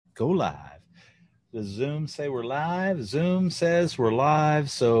go live. Does Zoom say we're live? Zoom says we're live,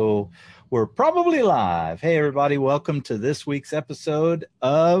 so we're probably live. Hey, everybody, welcome to this week's episode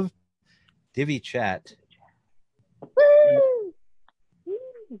of Divi Chat. Woo!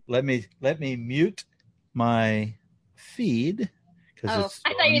 Let me mute my feed. I thought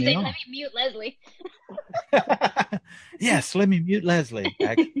you were saying, let me mute Leslie. Yes, let me mute Leslie.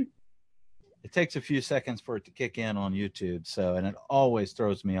 Actually, it takes a few seconds for it to kick in on YouTube, and it always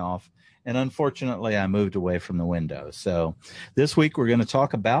throws me off. And unfortunately, I moved away from the window. So this week, we're going to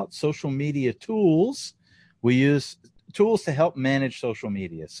talk about social media tools. We use tools to help manage social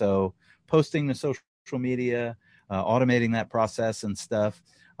media. So posting the social media, automating that process and stuff.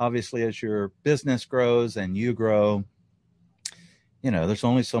 Obviously, as your business grows and you grow, there's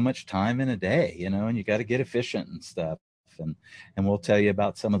only so much time in a day, and you got to get efficient and stuff. And we'll tell you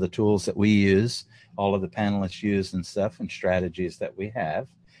about some of the tools that we use, all of the panelists use and stuff, and strategies that we have.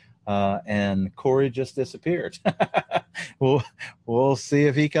 And Corey just disappeared. We'll see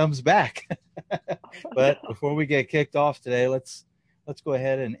if he comes back. But before we get kicked off today, let's go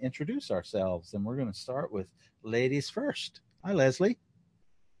ahead and introduce ourselves. And we're going to start with ladies first. Hi, Leslie.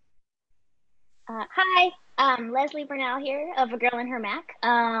 Hi, Leslie Burnell here of A Girl in Her Mac.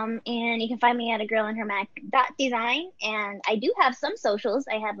 And you can find me at agirlinhermac.design. And I do have some socials.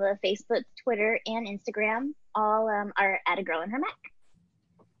 I have a Facebook, Twitter, and Instagram. All are at A Girl in Her Mac.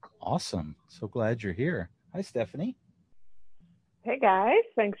 Awesome. So glad you're here. Hi, Stephanie. Hey, guys.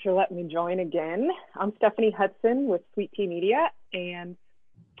 Thanks for letting me join again. I'm Stephanie Hudson with Sweet Tea Media, and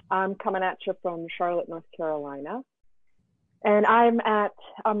I'm coming at you from Charlotte, North Carolina. And I'm at,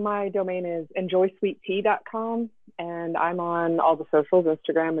 my domain is enjoysweettea.com, and I'm on all the socials,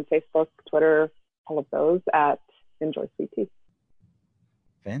 Instagram and Facebook, Twitter, all of those at Enjoy Sweet Tea.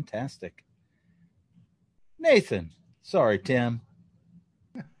 Fantastic. Nathan. Sorry, Tim.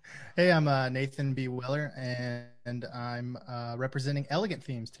 Hey, I'm Nathan B. Willer, and I'm representing Elegant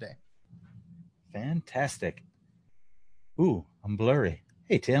Themes today. Fantastic. Ooh, I'm blurry.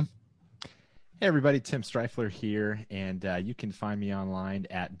 Hey, Tim. Hey everybody, Tim Streifler here, and you can find me online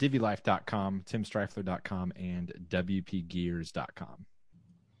at divvylife.com, timstreifler.com, and wpgears.com.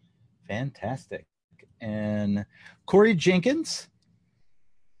 Fantastic. And Corey Jenkins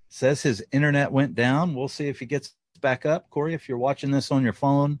says his internet went down. We'll see if he gets back up. Corey, if you're watching this on your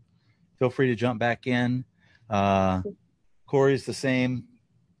phone, feel free to jump back in. Corey's the same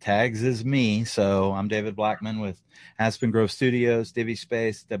tags as me, so I'm David Blackman with Aspen Grove Studios, Divi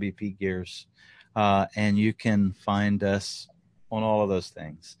Space, WP Gears. And you can find us on all of those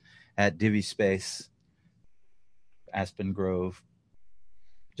things at Divi Space, Aspen Grove.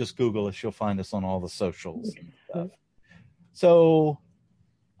 Just Google us. You'll find us on all the socials and stuff. So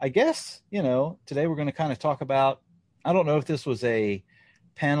I guess, today we're going to kind of talk about, I don't know if this was a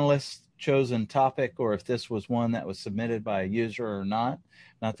panelist chosen topic or if this was one that was submitted by a user or not.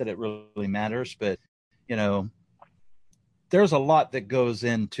 Not that it really matters, but, there's a lot that goes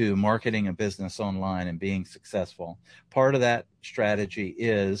into marketing a business online and being successful. Part of that strategy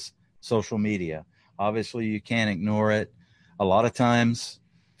is social media. Obviously, you can't ignore it. A lot of times,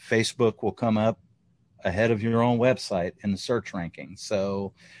 Facebook will come up ahead of your own website in the search ranking.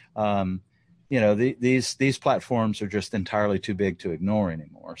 So, these platforms are just entirely too big to ignore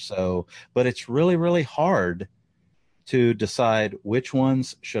anymore. So, but it's really, really hard to decide which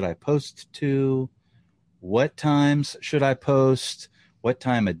ones should I post to. What times should I post? What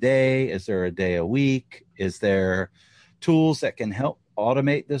time of day? Is there a day a week? Is there tools that can help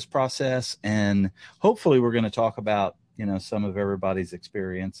automate this process? And hopefully we're going to talk about, some of everybody's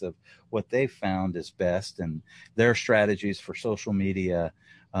experience of what they found is best and their strategies for social media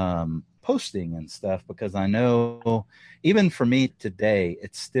posting and stuff, because I know even for me today,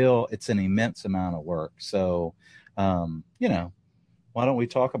 it's an immense amount of work. So, why don't we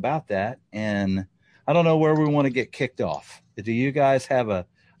talk about that? And I don't know where we want to get kicked off. Do you guys have a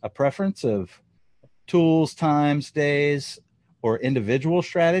preference of tools, times, days, or individual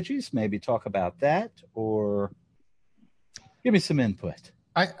strategies? Maybe talk about that or give me some input.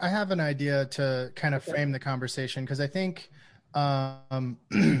 I have an idea to kind of frame the conversation because I think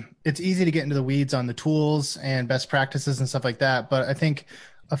it's easy to get into the weeds on the tools and best practices and stuff like that. But I think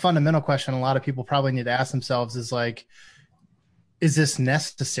a fundamental question a lot of people probably need to ask themselves is like, is this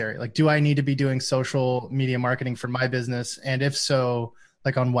necessary? Like, do I need to be doing social media marketing for my business? And if so,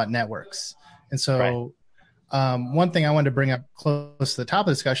 like on what networks? And so one thing I wanted to bring up close to the top of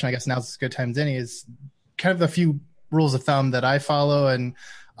the discussion, I guess now's as good time as any, is kind of a few rules of thumb that I follow and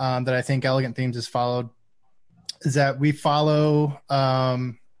that I think Elegant Themes has followed, is that we follow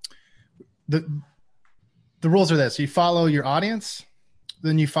the rules are this. You follow your audience,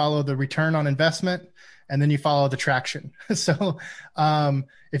 then you follow the return on investment, and then you follow the traction. So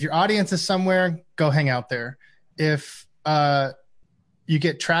if your audience is somewhere, go hang out there. If you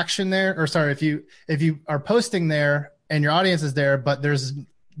get traction there, or sorry, if you are posting there and your audience is there, but there's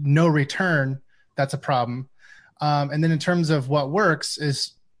no return, that's a problem. And then in terms of what works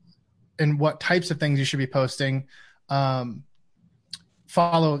is, and what types of things you should be posting,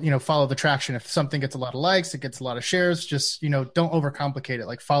 follow the traction. If something gets a lot of likes, it gets a lot of shares, just, don't overcomplicate it.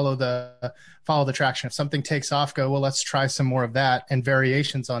 Like follow the traction. If something takes off, go, well, let's try some more of that and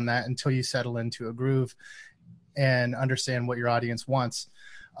variations on that until you settle into a groove and understand what your audience wants.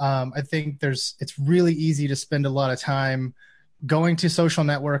 I think it's really easy to spend a lot of time going to social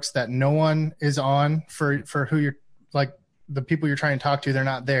networks that no one is on for who you're, like, the people you're trying to talk to, they're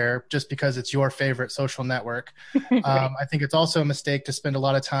not there just because it's your favorite social network. Right. I think it's also a mistake to spend a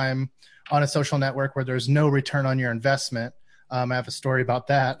lot of time on a social network where there's no return on your investment. I have a story about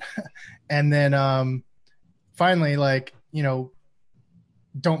that. And then finally,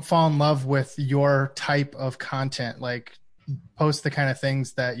 don't fall in love with your type of content. Like, post the kind of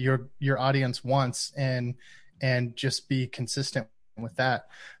things that your audience wants and just be consistent with that.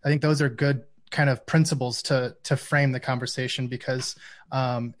 I think those are good kind of principles to frame the conversation, because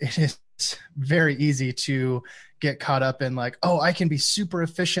it is very easy to get caught up in like, oh, I can be super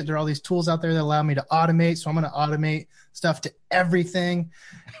efficient. There are all these tools out there that allow me to automate. So I'm going to automate stuff to everything.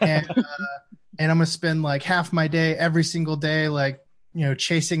 And, and I'm going to spend like half my day every single day, like,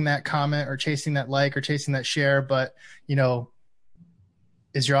 chasing that comment or chasing that like or chasing that share. But,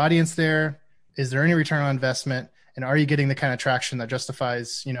 is your audience there? Is there any return on investment? And are you getting the kind of traction that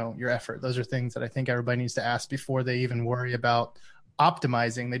justifies, your effort? Those are things that I think everybody needs to ask before they even worry about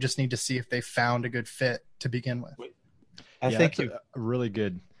optimizing. They just need to see if they found a good fit to begin with. I think a really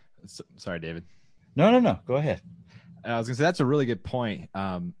good. Sorry, David. No. Go ahead. I was gonna say that's a really good point.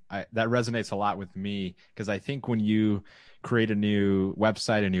 That resonates a lot with me, because I think when you create a new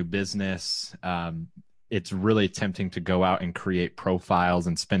website, a new business, it's really tempting to go out and create profiles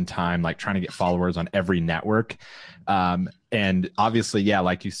and spend time like trying to get followers on every network. And obviously, yeah,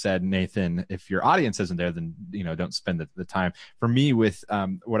 like you said, Nathan, if your audience isn't there, then, don't spend the time. For me, with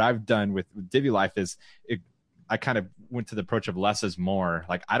what I've done with Divi Life is I kind of went to the approach of less is more.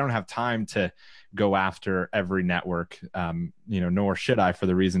 Like, I don't have time to go after every network, nor should I, for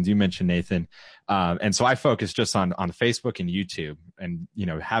the reasons you mentioned, Nathan. And so I focus just on Facebook and YouTube, and,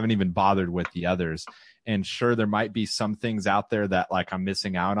 haven't even bothered with the others. And sure, there might be some things out there that like I'm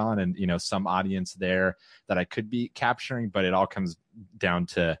missing out on, and, some audience there that I could be capturing, but it all comes down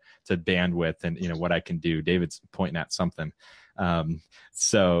to bandwidth and, what I can do. David's pointing at something.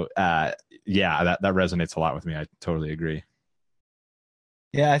 Yeah, that resonates a lot with me. I totally agree.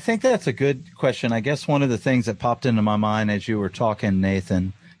 Yeah, I think that's a good question. I guess one of the things that popped into my mind as you were talking,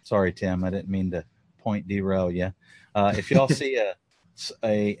 Nathan, sorry, Tim, I didn't mean to derail you. If y'all see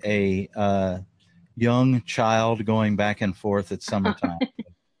a young child going back and forth at summertime,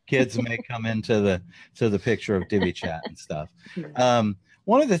 kids may come into the picture of Divi Chat and stuff.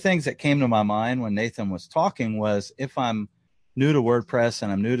 One of the things that came to my mind when Nathan was talking was, if I'm new to WordPress and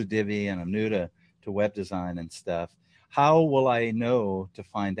I'm new to Divi and I'm new to web design and stuff, how will I know to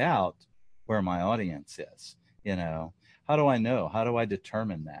find out where my audience is? How do I know? How do I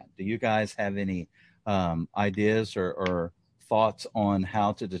determine that? Do you guys have any ideas or thoughts on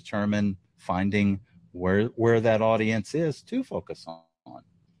how to determine finding where that audience is to focus on?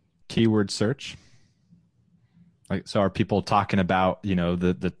 Keyword search. Like, so are people talking about,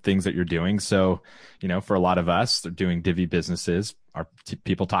 the things that you're doing? So, for a lot of us, they're doing Divi businesses. Are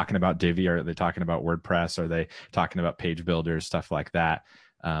people talking about Divi? Are they talking about WordPress? Are they talking about page builders, stuff like that?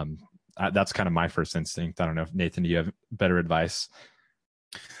 That's kind of my first instinct. I don't know if, Nathan, do you have better advice?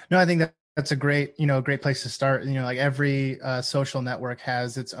 No, I think that's a great place to start. Like every social network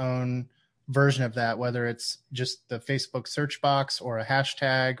has its own version of that, whether it's just the Facebook search box or a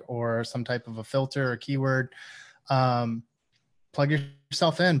hashtag or some type of a filter or keyword. Plug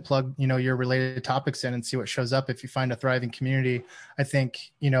yourself in, plug, your related topics in and see what shows up. If you find a thriving community, I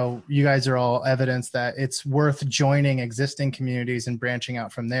think, you guys are all evidence that it's worth joining existing communities and branching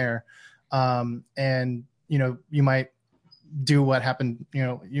out from there. And, you might do what happened,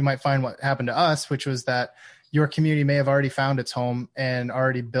 you might find what happened to us, which was that your community may have already found its home and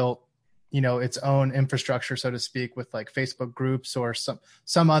already built, its own infrastructure, so to speak, with like Facebook groups or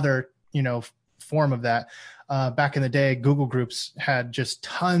some other, form of that. Back in the day, Google Groups had just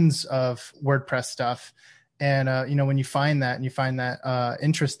tons of WordPress stuff. And, when you find that and you find that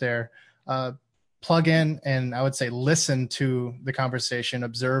interest there, plug in and I would say listen to the conversation,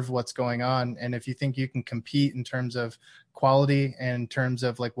 observe what's going on. And if you think you can compete in terms of quality and in terms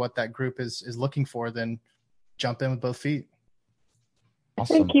of like what that group is looking for, then jump in with both feet.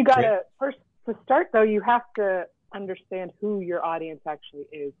 Awesome. I think you got to, first to start though, you have to understand who your audience actually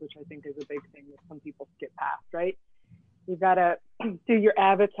is, which I think is a big thing that some people skip past, right? You got to do your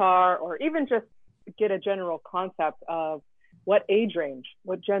avatar, or even just get a general concept of what age range,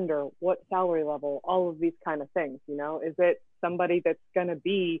 what gender, what salary level, all of these kind of things. You know, is it somebody that's going to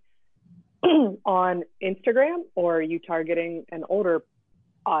be on Instagram, or are you targeting an older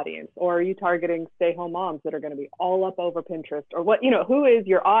audience, or are you targeting stay-home moms that are going to be all up over Pinterest, or what, you know, who is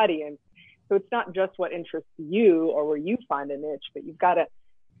your audience? So it's not just what interests you or where you find a niche, but you've got to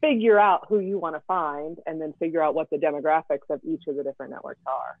figure out who you want to find and then figure out what the demographics of each of the different networks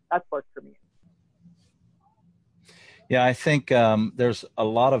are. That's worked for me. Yeah, I think there's a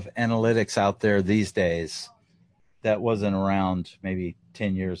lot of analytics out there these days that wasn't around maybe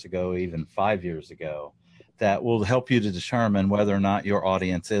 10 years ago, even 5 years ago, that will help you to determine whether or not your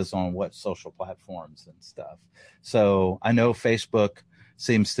audience is on what social platforms and stuff. So I know Facebook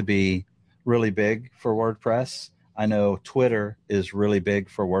seems to be really big for WordPress. I know Twitter is really big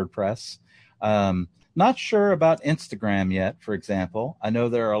for WordPress. Not sure about Instagram yet, for example. I know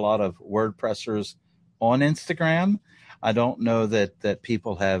there are a lot of WordPressers on Instagram. I don't know that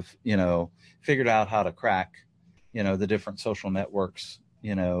people have, you know, figured out how to crack, you know, the different social networks,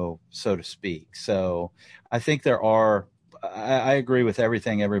 you know, so to speak. So I think there are, I agree with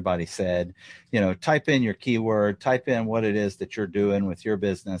everything everybody said. You know, type in your keyword, type in what it is that you're doing with your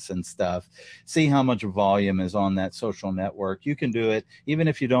business and stuff. See how much volume is on that social network. You can do it even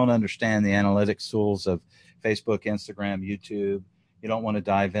if you don't understand the analytics tools of Facebook, Instagram, YouTube. You don't want to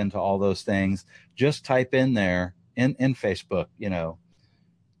dive into all those things. Just type in there in Facebook, you know,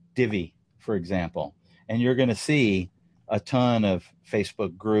 Divi, for example, and you're going to see a ton of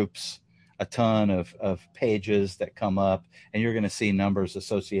Facebook groups, a ton of pages that come up, and you're going to see numbers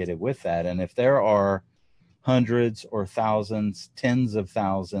associated with that. And if there are hundreds or thousands, tens of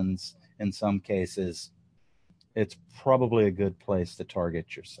thousands in some cases, it's probably a good place to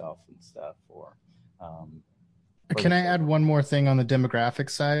target yourself and stuff. Or can I add one more thing on the demographic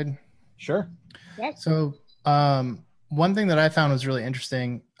side? Sure. Yes. So one thing that I found was really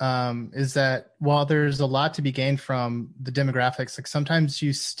interesting is that while there's a lot to be gained from the demographics, like sometimes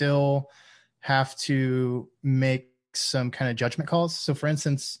you still have to make some kind of judgment calls. So for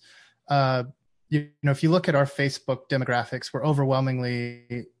instance, you know, if you look at our Facebook demographics, we're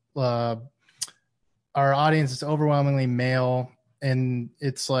overwhelmingly, our audience is overwhelmingly male, and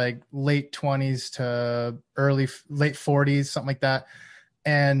it's like late 20s to late 40s, something like that.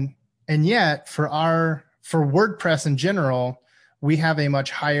 And yet for WordPress in general, we have a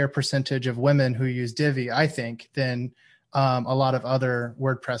much higher percentage of women who use Divi, I think, than a lot of other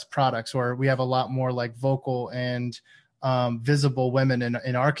WordPress products, or we have a lot more like vocal and visible women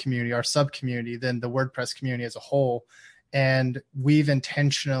in our community, our sub community, than the WordPress community as a whole. And we've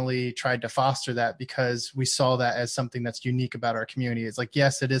intentionally tried to foster that because we saw that as something that's unique about our community. It's like,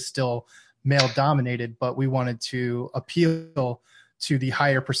 yes, it is still male dominated, but we wanted to appeal to the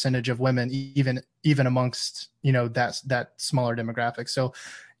higher percentage of women, even amongst, you know, that smaller demographic. So,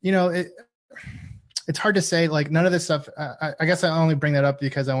 you know, it's hard to say, like, none of this stuff, I guess I only bring that up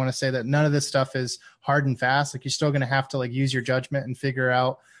because I want to say that none of this stuff is hard and fast. Like, you're still going to have to like use your judgment and figure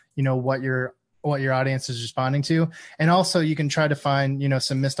out, you know, what your audience is responding to. And also you can try to find, you know,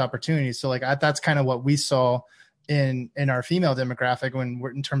 some missed opportunities. So like, that's kind of what we saw in our female demographic when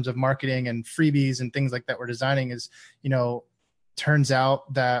we're in terms of marketing and freebies and things like that we're designing is, you know, turns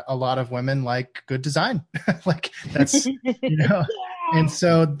out that a lot of women like good design. Like that's, you know, and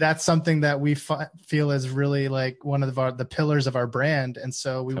so that's something that we feel is really like one of the pillars of our brand. And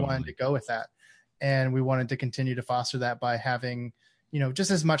so we wanted to go with that, and we wanted to continue to foster that by having, you know,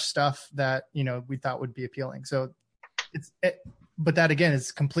 just as much stuff that, you know, we thought would be appealing. So but that again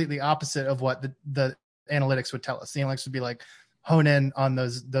is completely opposite of what the analytics would tell us. The analytics would be like, hone in on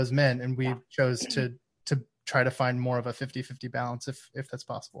those men. And we chose to try to find more of a 50-50 balance if that's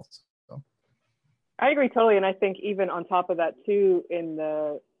possible. So I agree totally. And I think even on top of that too, in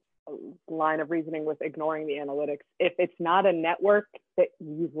the line of reasoning with ignoring the analytics, if it's not a network that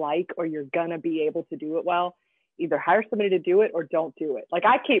you like, or you're gonna be able to do it well, either hire somebody to do it or don't do it. Like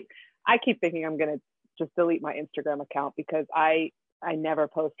I keep thinking I'm gonna just delete my Instagram account because I never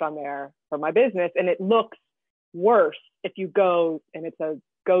post on there for my business, and it looks worse if you go and it's a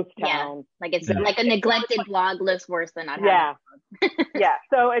ghost town. Yeah, like it's like a neglected blog looks worse than not having yeah.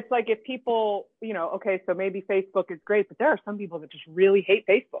 So it's like, if people, you know, okay, so maybe Facebook is great, but there are some people that just really hate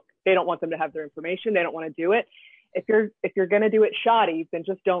Facebook. They don't want them to have their information. They don't want to do it. If you're going to do it shoddy, then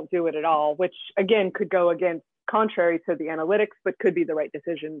just don't do it at all, which again could go against contrary to the analytics, but could be the right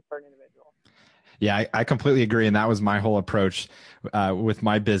decision for an individual. Yeah, I completely agree. And that was my whole approach with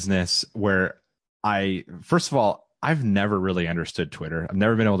my business, where first of all, I've never really understood Twitter. I've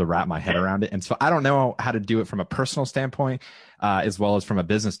never been able to wrap my head around it. And so I don't know how to do it from a personal standpoint, as well as from a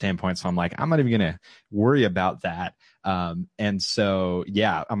business standpoint. So I'm like, I'm not even going to worry about that. And so,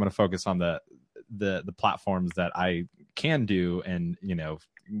 yeah, I'm going to focus on the platforms that I can do and,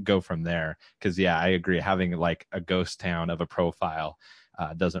 go from there. Cause yeah, I agree. Having like a ghost town of a profile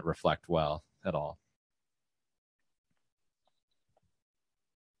doesn't reflect well at all.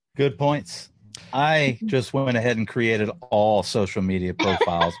 Good points. I just went ahead and created all social media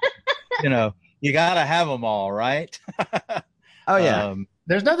profiles. You got to have them all, right? Oh yeah.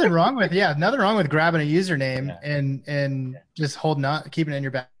 There's nothing wrong with grabbing a username and just keeping it in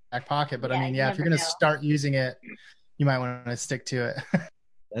your back pocket. But I mean, if you're going to start using it, you might want to stick to it.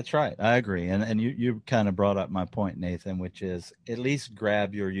 That's right. I agree. And you kind of brought up my point, Nathan, which is at least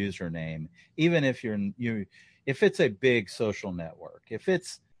grab your username, even if if it's a big social network. If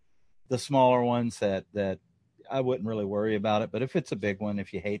it's the smaller ones that I wouldn't really worry about it. But if it's a big one,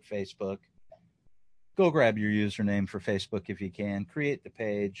 if you hate Facebook, go grab your username for Facebook if you can. Create the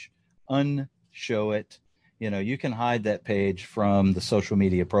page, unshow it. You can hide that page from the social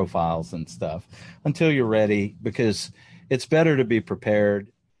media profiles and stuff until you're ready, because it's better to be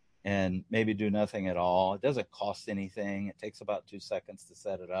prepared and maybe do nothing at all. It doesn't cost anything. It takes about 2 seconds to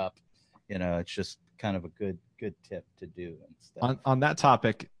set it up. It's just kind of a good tip to do and stuff. On that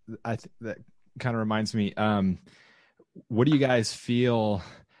topic, that kind of reminds me, what do you guys feel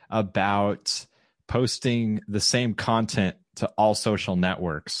about posting the same content to all social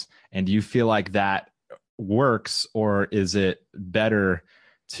networks? And do you feel like that works, or is it better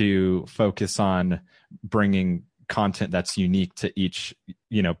to focus on bringing content that's unique to each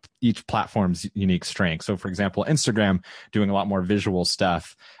platform's unique strength? So for example, Instagram doing a lot more visual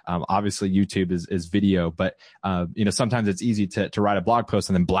stuff. Obviously YouTube is video, but sometimes it's easy to write a blog post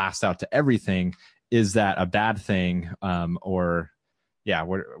and then blast out to everything. Is that a bad thing? What's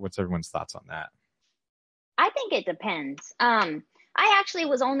everyone's thoughts on that? I think it depends. I actually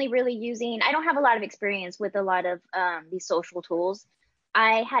was only really I don't have a lot of experience with a lot of these social tools.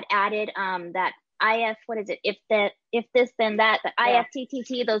 I had added that what is it? If this, then that, the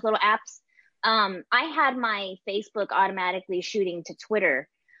IFTTT, those little apps. I had my Facebook automatically shooting to Twitter,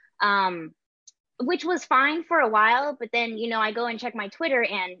 which was fine for a while. But then, I go and check my Twitter,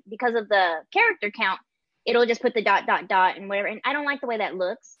 and because of the character count, it'll just put the ... and whatever. And I don't like the way that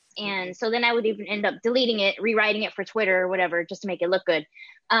looks. And so then I would even end up deleting it, rewriting it for Twitter or whatever, just to make it look good.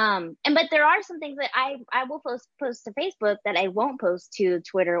 But there are some things that I will post to Facebook that I won't post to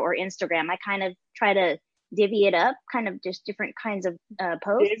Twitter or Instagram. I kind of try to divvy it up, kind of just different kinds of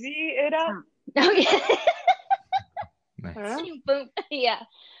posts. Divvy it up? Oh, yeah. Nice. Boom. Yeah.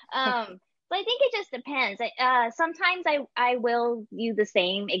 So I think it just depends. Sometimes I will use the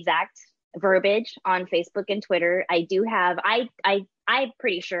same exact verbiage on Facebook and Twitter. I do have, I'm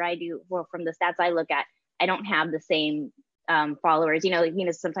pretty sure I do. Well, from the stats I look at, I don't have the same followers.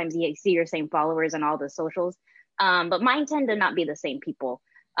 Sometimes you see your same followers on all the socials, but mine tend to not be the same people.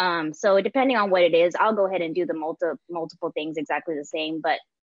 So depending on what it is, I'll go ahead and do the multiple things exactly the same. But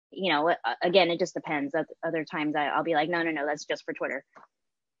again, it just depends. Other times I'll be like, no, that's just for Twitter.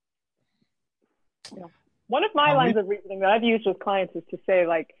 Yeah. One of my lines of reasoning that I've used with clients is to say,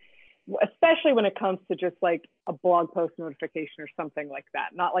 like, especially when it comes to just like a blog post notification or something like that,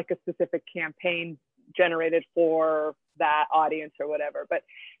 not like a specific campaign generated for that audience or whatever, but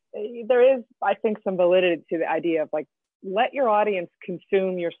there is, I think, some validity to the idea of like, let your audience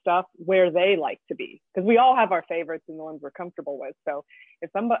consume your stuff where they like to be, because we all have our favorites and the ones we're comfortable with. So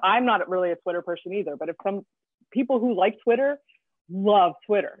I'm not really a Twitter person either, but if some people who like Twitter love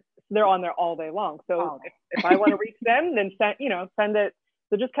Twitter, they're on there all day long. So if I want to reach them, then send it.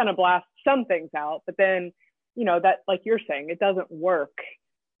 So just kind of blast some things out, but then, that, like you're saying, it doesn't work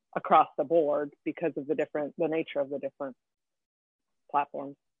across the board because of the nature of the different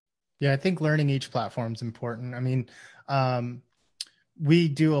platforms. Yeah, I think learning each platform is important. I mean, we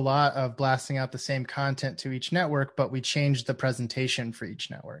do a lot of blasting out the same content to each network, but we change the presentation for each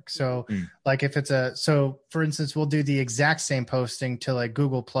network. So like if for instance, we'll do the exact same posting to like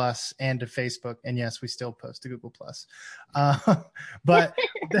Google Plus and to Facebook. And yes, we still post to Google Plus. But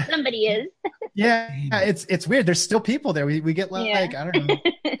somebody is. Yeah, it's weird. There's still people there. We get like, I don't know,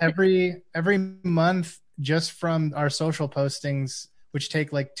 every month just from our social postings, which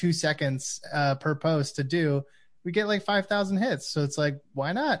take like 2 seconds per post to do, we get like 5,000 hits. So it's like,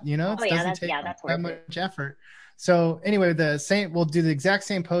 why not? It doesn't take that much effort. So anyway, we'll do the exact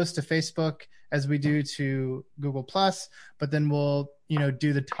same post to Facebook as we do to Google Plus, but then we'll,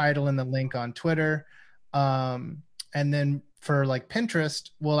 do the title and the link on Twitter. And then for like Pinterest,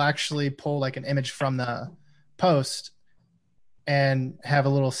 we'll actually pull like an image from the post and have a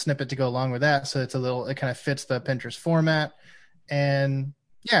little snippet to go along with that. So it kind of fits the Pinterest format. And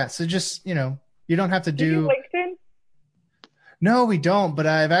yeah, so just, you don't have to do LinkedIn. No, we don't. But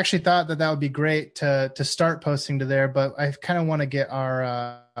I've actually thought that would be great to start posting to there. But I kind of want to get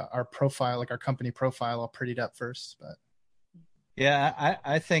our profile, like our company profile, all prettied up first. But yeah,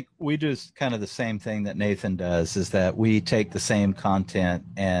 I think we do kind of the same thing that Nathan does, is that we take the same content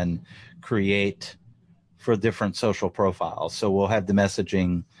and create for different social profiles. So we'll have the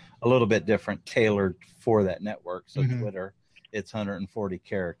messaging a little bit different, tailored for that network. So Twitter, it's 140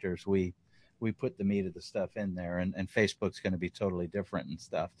 characters. We put the meat of the stuff in there, and Facebook's going to be totally different and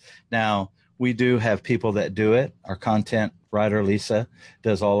stuff. Now, we do have people that do it. Our content writer, Lisa,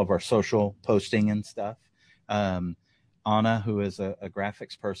 does all of our social posting and stuff. Anna, who is a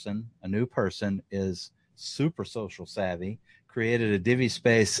graphics person, a new person, is super social savvy, created a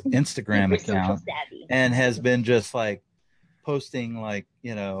DiviSpace Instagram account and has been just like posting like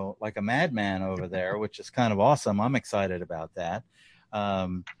a madman over there, which is kind of awesome. I'm excited about that.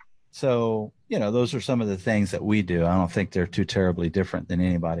 So, those are some of the things that we do. I don't think they're too terribly different than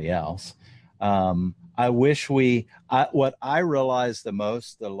anybody else. I wish what I realize the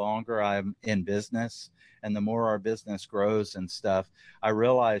most, the longer I'm in business and the more our business grows and stuff, I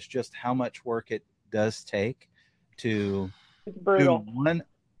realize just how much work it does take to It's brutal.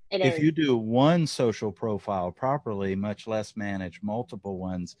 If you do one social profile properly, much less manage multiple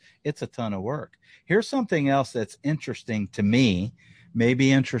ones, it's a ton of work. Here's something else that's interesting to me,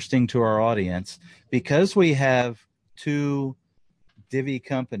 maybe interesting to our audience, because we have two Divi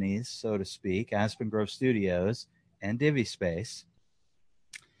companies, so to speak, Aspen Grove Studios and DiviSpace.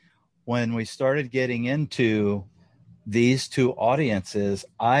 When we started getting into these two audiences,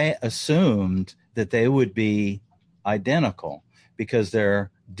 I assumed that they would be identical because they're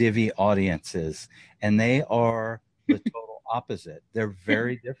Divi audiences, and they are the total opposite. They're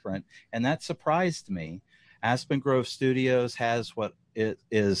very different, and that surprised me. Aspen Grove Studios has what it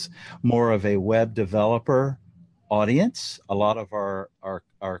is more of a web developer audience. A lot of our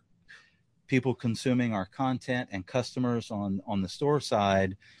people consuming our content and customers on the store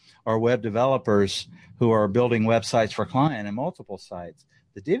side are web developers who are building websites for client and multiple sites.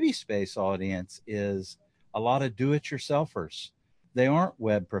 The DiviSpace audience is a lot of do-it-yourselfers. They aren't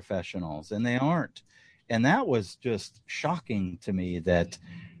web professionals, and and that was just shocking to me that,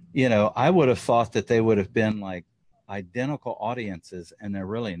 I would have thought that they would have been like identical audiences, and they're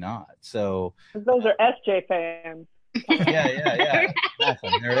really not. So those are SJ fans. Yeah.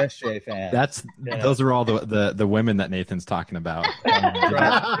 Exactly. They're SJ fans. Those are all the women that Nathan's talking about.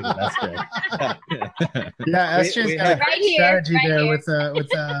 That's great. Yeah, SJ's got a great strategy there with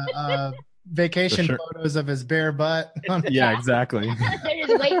vacation photos of his bare butt. Yeah, exactly.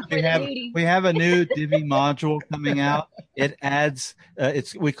 We have a new Divi module coming out. It adds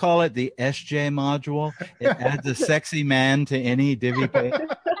we call it the SJ module. It adds a sexy man to any Divi page.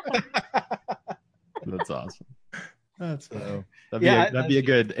 That's awesome. That's so that'd be a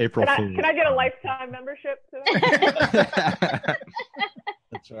good April Fool. Can I get a lifetime membership to that?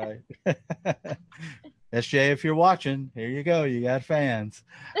 That's right. SJ, if you're watching, here you go. You got fans.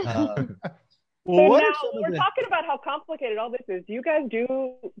 Well, now we're talking about how complicated all this is. Do you guys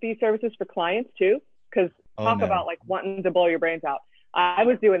do these services for clients too? Because about like wanting to blow your brains out. I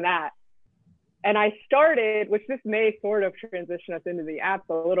was doing that. And I started, which this may sort of transition us into the apps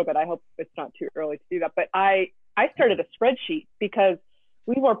a little bit. I hope it's not too early to do that. But I started a spreadsheet because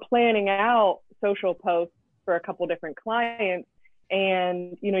we were planning out social posts for a couple different clients.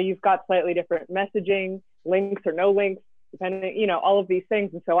 And, you've got slightly different messaging, links or no links, depending, all of these things.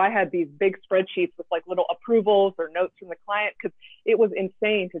 And so I had these big spreadsheets with like little approvals or notes from the client, because it was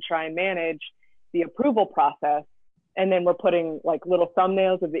insane to try and manage the approval process. And then we're putting like little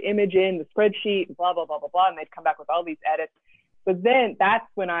thumbnails of the image in the spreadsheet and blah, blah, blah, blah, blah. And they'd come back with all these edits. But then that's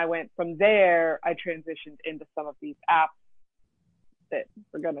when I went from there, I transitioned into some of these apps that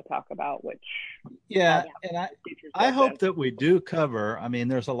we're going to talk about, which. Yeah. And I hope that we do cover,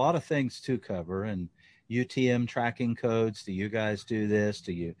 there's a lot of things to cover, and UTM tracking codes. Do you guys do this?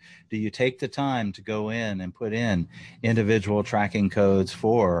 Do you take the time to go in and put in individual tracking codes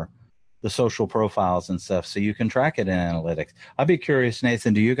for the social profiles and stuff so you can track it in analytics? I'd be curious,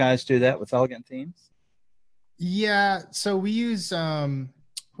 Nathan, do you guys do that with Elegant Themes? Yeah, so we use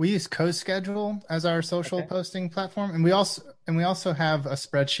CoSchedule as our social posting platform, and we also have a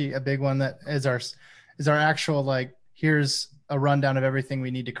spreadsheet, a big one that is our actual, like, here's a rundown of everything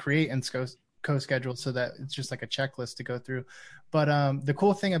we need to create in CoSchedule so that it's just like a checklist to go through. But the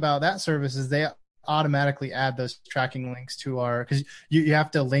cool thing about that service is they automatically add those tracking links to our, because you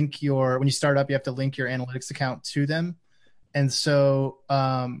have to link when you start up, you have to link your analytics account to them. And so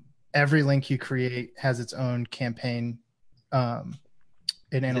every link you create has its own campaign in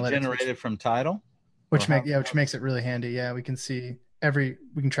analytics. Generated from Tidal? Which makes it really handy. Yeah, we can see we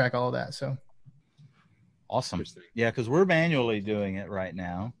can track all of that. So awesome. Yeah, because we're manually doing it right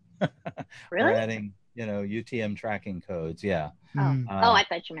now. Really? We're adding, UTM tracking codes. Yeah. Oh, I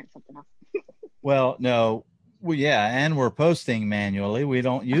thought you meant something else. Well, no. Well, yeah, and we're posting manually. We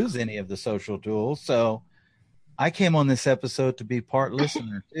don't use any of the social tools. So I came on this episode to be part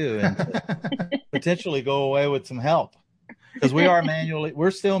listener too, and to potentially go away with some help. Because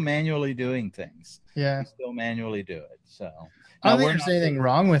we're still manually doing things. Yeah. We still manually do it. So I don't think there's anything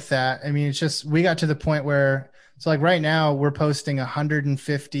wrong with that. I mean, it's just, we got to the point where, so like right now we're posting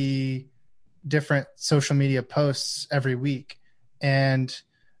 150 different social media posts every week. And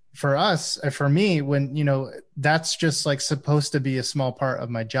for me, when, that's just like supposed to be a small part of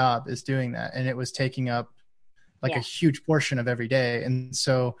my job is doing that. And it was taking up like a huge portion of every day. And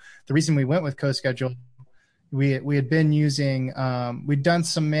so the reason we went with CoSchedule, we had been using, we'd done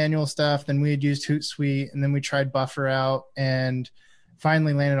some manual stuff, then we had used Hootsuite, and then we tried Buffer out, and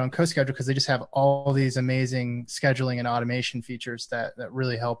finally landed on CoSchedule because they just have all these amazing scheduling and automation features that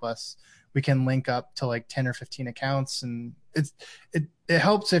really help us. We can link up to like 10 or 15 accounts, and it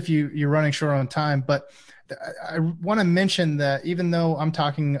helps if you're running short on time. But I want to mention that even though I'm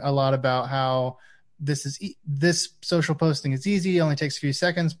talking a lot about how this social posting is easy, it only takes a few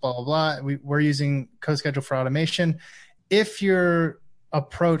seconds, blah, blah, blah. We're using CoSchedule for automation. If your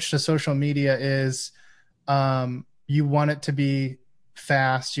approach to social media is you want it to be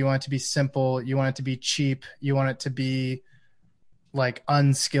fast, you want it to be simple, you want it to be cheap, you want it to be like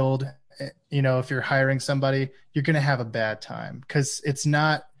unskilled, if you're hiring somebody, you're going to have a bad time, because it's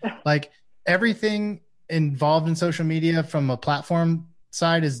not like everything involved in social media from a platform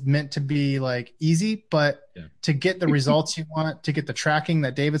side is meant to be like easy, but to get the results you want, to get the tracking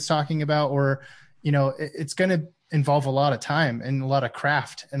that David's talking about, or it's going to involve a lot of time and a lot of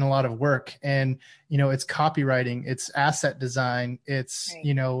craft and a lot of work, and it's copywriting, it's asset design, it's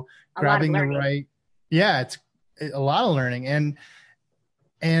grabbing the right, it's a lot of learning, and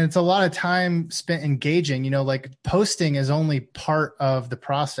it's a lot of time spent engaging. Like posting is only part of the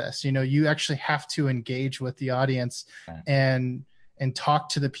process. You actually have to engage with the audience and talk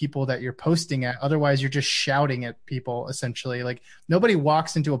to the people that you're posting at. Otherwise, you're just shouting at people, essentially. Like nobody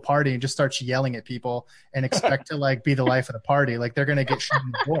walks into a party and just starts yelling at people and expect to like be the life of the party. Like they're going to get shut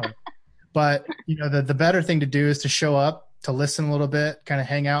in the door. But, the better thing to do is to show up, to listen a little bit, kind of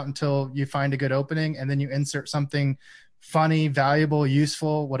hang out until you find a good opening, and then you insert something funny, valuable,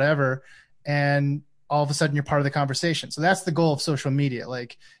 useful, whatever. And all of a sudden you're part of the conversation. So that's the goal of social media.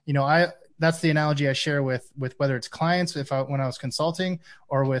 Like, that's the analogy I share with whether it's clients, when I was consulting,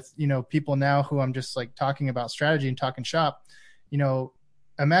 or with, people now who I'm just like talking about strategy and talking shop.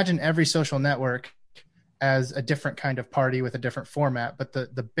 Imagine every social network as a different kind of party with a different format, but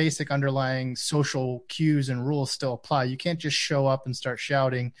the basic underlying social cues and rules still apply. You can't just show up and start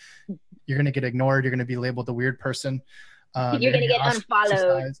shouting. You're going to get ignored. You're going to be labeled the weird person. You're going to get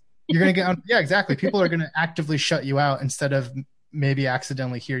unfollowed. You're going to get yeah, exactly. People are going to actively shut you out instead of maybe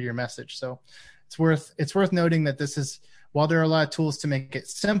accidentally hear your message. So it's worth noting that this is, while there are a lot of tools to make it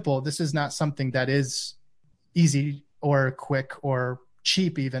simple, this is not something that is easy or quick or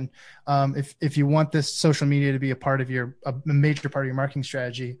cheap even. If you want this social media to be a major part of your marketing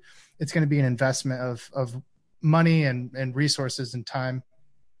strategy, it's going to be an investment of money and resources and time.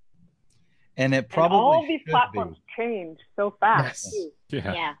 And it probably all these platforms change so fast.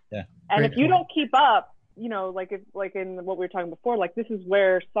 Yes. Yeah. And if you don't keep up, like in what we were talking before, like this is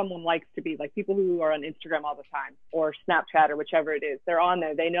where someone likes to be, like people who are on Instagram all the time or Snapchat or whichever it is, they're on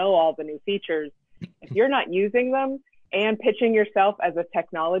there. They know all the new features. If you're not using them and pitching yourself as a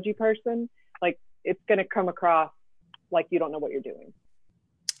technology person, like it's going to come across like you don't know what you're doing.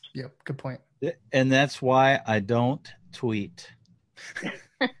 Yep. Good point. And that's why I don't tweet.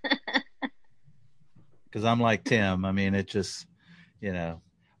 Because I'm like Tim. I mean, it just,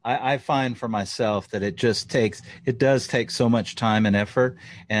 I find for myself that it does take so much time and effort,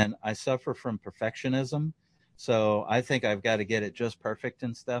 and I suffer from perfectionism. So I think I've got to get it just perfect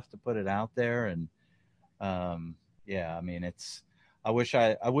and stuff to put it out there. And I mean, I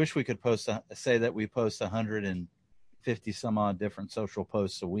wish we could say that we post 150 some odd different social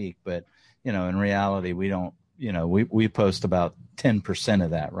posts a week, but in reality, we don't. We post about 10%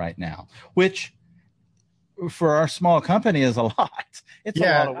 of that right now, which for our small company is a lot. It's a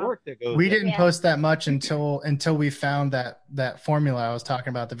lot of work that goes. We didn't post that much until we found that formula I was talking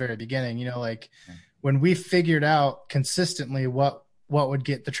about at the very beginning. You know, like when we figured out consistently what would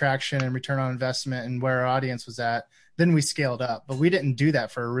get the traction and return on investment and where our audience was at, then we scaled up. But we didn't do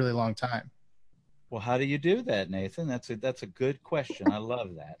that for a really long time. Well, how do you do that, Nathan? That's a good question. I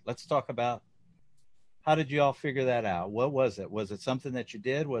love that. Let's talk about, how did you all figure that out? What was it? Was it something that you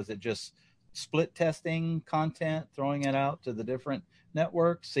did? Was it just split testing content, throwing it out to the different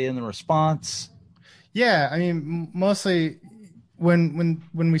networks, seeing the response? Yeah, I mean, mostly when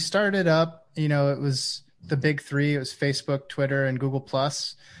we started up, you know, it was the big three. It was Facebook, Twitter, and Google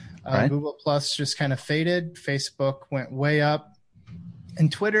Plus. Right. Google Plus just kind of faded. Facebook went way up,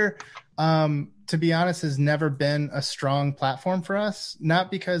 and Twitter, to be honest, has never been a strong platform for us. Not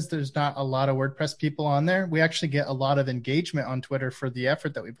because there's not a lot of WordPress people on there. We actually get a lot of engagement on Twitter for the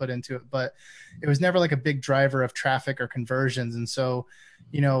effort that we put into it, but it was never like a big driver of traffic or conversions. And so,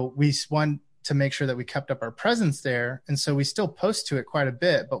 you know, we want to make sure that we kept up our presence there. And so we still post to it quite a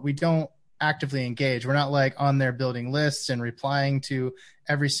bit, but we don't actively engage. We're not like on there building lists and replying to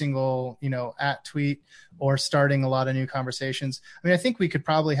every single, you know, at tweet or starting a lot of new conversations. I mean, I think we could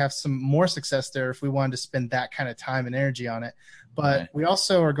probably have some more success there if we wanted to spend that kind of time and energy on it. But we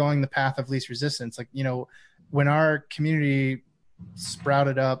also are going the path of least resistance. Like, you know, when our community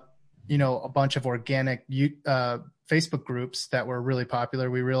sprouted up, you know, a bunch of organic Facebook groups that were really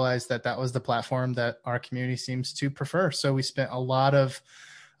popular, we realized that that was the platform that our community seems to prefer. So we spent a lot of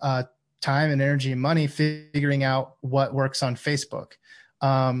time and energy and money figuring out what works on Facebook.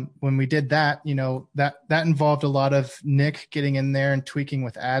 When we did that, you know, that involved a lot of Nick getting in there and tweaking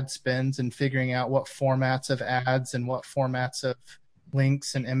with ad spins and figuring out what formats of ads and what formats of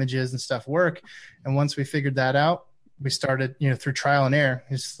links and images and stuff work. And once we figured that out, we started, you know, through trial and error.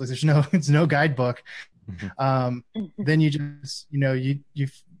 There's no guidebook. Then you just, you know, you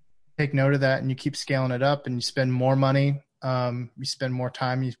take note of that and you keep scaling it up and you spend more money. You spend more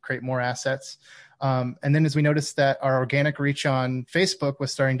time, you create more assets. And then as we noticed that our organic reach on Facebook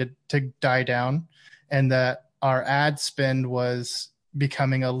was starting to die down and that our ad spend was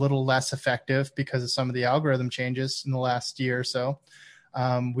becoming a little less effective because of some of the algorithm changes in the last year or so,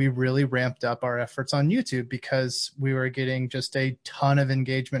 we really ramped up our efforts on YouTube because we were getting just a ton of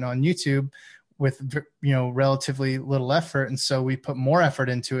engagement on YouTube with, you know, relatively little effort. And so we put more effort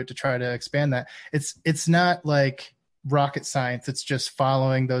into it to try to expand that. It's not like rocket science. It's just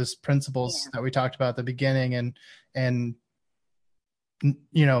following those principles that we talked about at the beginning and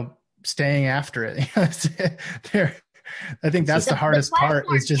you know, staying after it. I think that's the hardest part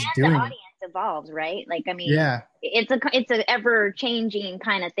is just doing the it. audience evolves, right? Like, I mean, yeah, it's an ever changing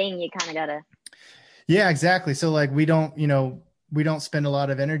kind of thing. You kind of gotta. Yeah, exactly. So like we don't spend a lot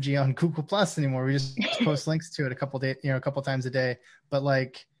of energy on Google Plus anymore. We just post links to it a couple times a day. But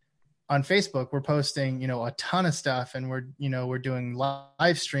like on Facebook, we're posting, you know, a ton of stuff, and we're doing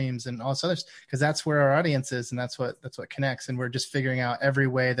live streams and all this others because that's where our audience is, and that's what connects. And we're just figuring out every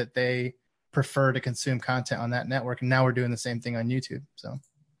way that they prefer to consume content on that network. And now we're doing the same thing on YouTube. So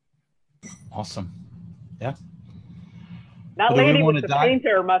awesome, yeah. That lady with the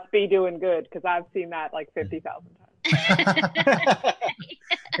painter must be doing good because I've seen that like 50,000 times.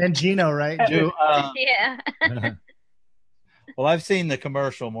 And Gino, right? Yeah. Well, I've seen the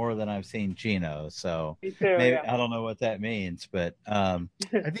commercial more than I've seen Gino, so Me too, maybe yeah. I don't know what that means, but I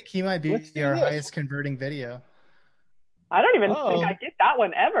think he might be our highest converting video. I don't even think I get that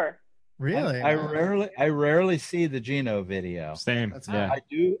one ever. Really? I rarely see the Gino video. Same. Yeah.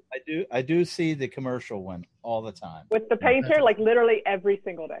 I do see the commercial one all the time. With the painter, like literally every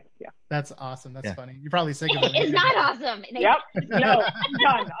single day. Yeah. That's awesome. That's funny. You're probably sick of it. It's not awesome. Yep. No, I'm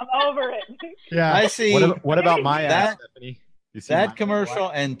done. I'm over it. Yeah. I see. What about my ad, Stephanie? That commercial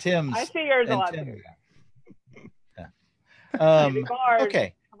and Tim's. I see yours a lot too. Yeah.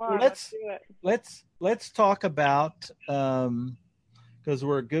 Okay. On, let's talk about because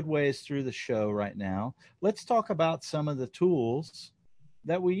we're a good ways through the show right now. Let's talk about some of the tools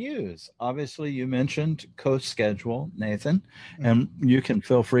that we use. Obviously, you mentioned CoSchedule, Nathan, and you can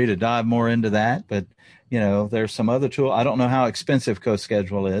feel free to dive more into that. But you know, there's some other tool. I don't know how expensive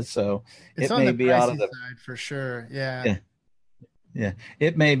CoSchedule is, so it's it on may the be out of the side for sure. Yeah.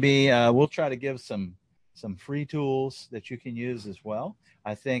 It may be. We'll try to give some free tools that you can use as well.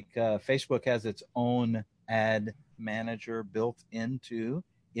 I think Facebook has its own ad manager built into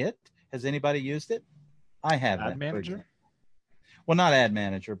it. Has anybody used it? I haven't. Ad manager? Well, not ad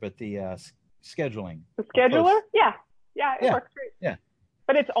manager, but the scheduling. The scheduler? Yeah, it works great. Yeah,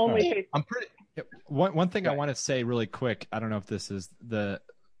 but it's only Facebook. I'm pretty. One thing I want to say really quick. I don't know if this is the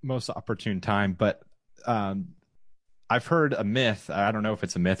most opportune time, but I've heard a myth. I don't know if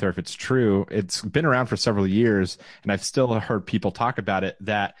it's a myth or if it's true. It's been around for several years, and I've still heard people talk about it,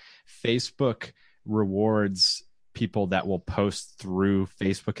 that Facebook rewards people that will post through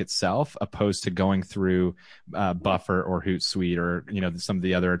Facebook itself, opposed to going through Buffer or Hootsuite or some of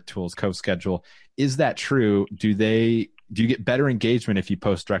the other tools, CoSchedule. Is that true? Do you get better engagement if you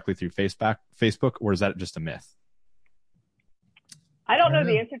post directly through Facebook, or is that just a myth? I don't know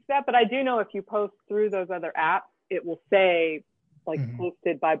the answer to that, but I do know if you post through those other apps, it will say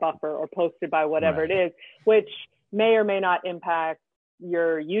posted by Buffer or posted by whatever it is, which may or may not impact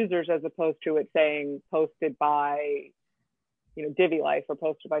your users, as opposed to it saying posted by, Divi Life or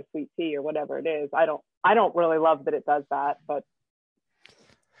posted by Sweet Tea or whatever it is. I don't really love that it does that, but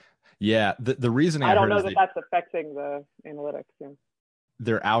yeah, the reasoning I don't know that that's affecting the analytics. Yeah.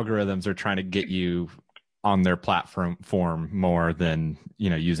 Their algorithms are trying to get you on their platform more than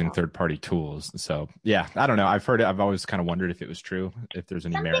using third-party tools. So yeah, I don't know. I've heard it. I've always kind of wondered if it was true, if there's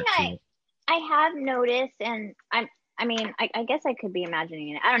any merit to it. I have noticed, and I guess I could be imagining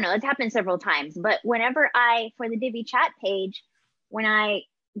it. I don't know. It's happened several times, but whenever for the Divi chat page, when I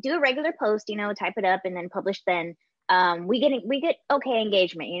do a regular post, type it up and then publish, then we get okay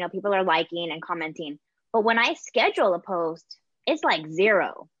engagement. People are liking and commenting. But when I schedule a post, it's like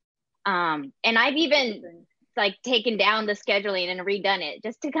 0. And I've even taken down the scheduling and redone it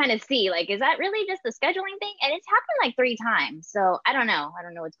just to kind of see, is that really just the scheduling thing? And it's happened 3 times. So I don't know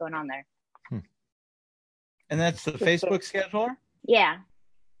what's going on there. And that's the Facebook scheduler? Yeah.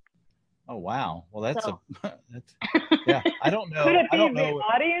 Oh, wow. Well, that's yeah, I don't know. Could it be the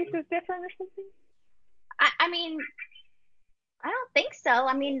audience is different or something? I don't think so.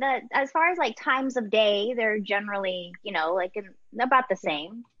 As far as times of day, they're generally, about the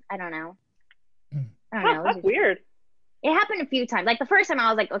same. I don't know. That's weird. It happened a few times. The first time I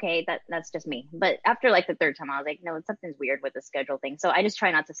was like, okay, that's just me. But after the third time, I was like, no, something's weird with the schedule thing. So I just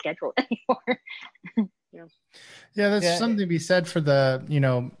try not to schedule anymore. Yeah, there's something to be said for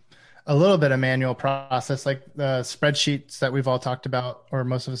the, a little bit of manual process, like the spreadsheets that we've all talked about, or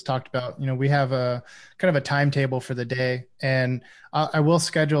most of us talked about. We have a kind of a timetable for the day, and I will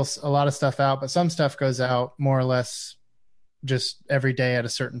schedule a lot of stuff out, but some stuff goes out more or less just every day at a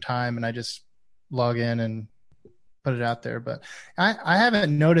certain time, and I just log in and put it out there. But I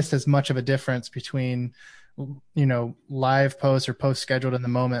haven't noticed as much of a difference between, live posts or posts scheduled in the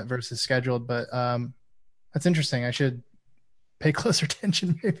moment versus scheduled, but that's interesting. I should pay closer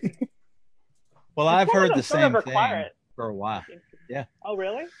attention, maybe. Well, I've heard the same thing for a while. Yeah. Oh,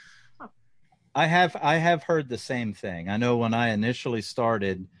 really? Huh. I have heard the same thing. I know when I initially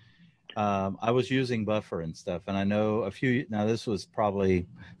started, I was using Buffer and stuff, and I know now this was probably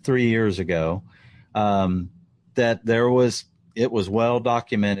 3 years ago, that it was well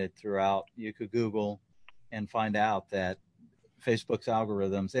documented throughout. You could Google and find out that Facebook's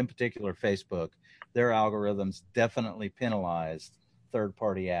algorithms, in particular Facebook, their algorithms definitely penalized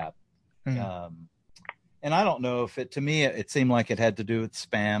third-party app. And I don't know if to me, it seemed like it had to do with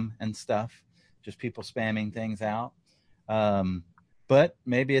spam and stuff, just people spamming things out. But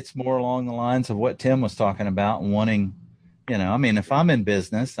maybe it's more along the lines of what Tim was talking about and wanting, if I'm in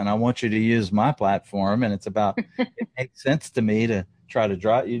business and I want you to use my platform, and it's about, it makes sense to me to try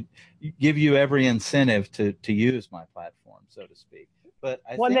to give you every incentive to use my platform, so to speak. But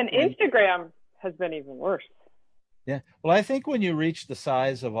then Instagram has been even worse. Yeah. Well, I think when you reach the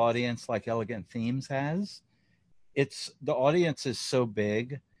size of audience like Elegant Themes has, the audience is so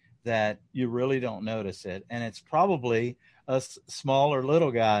big that you really don't notice it. And it's probably us smaller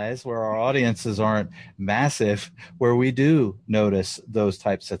little guys where our audiences aren't massive, where we do notice those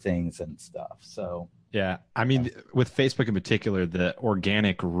types of things and stuff. So, yeah. With Facebook in particular, the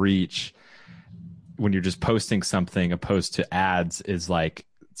organic reach, when you're just posting something opposed to ads, is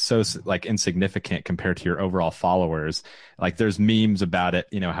so insignificant compared to your overall followers. There's memes about it,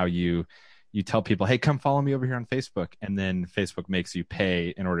 how you tell people, hey, come follow me over here on Facebook, and then Facebook makes you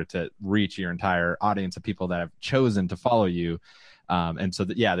pay in order to reach your entire audience of people that have chosen to follow you. And so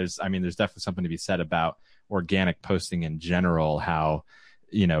there's definitely something to be said about organic posting in general, how,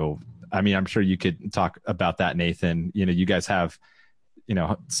 I'm sure you could talk about that, Nathan. You guys have,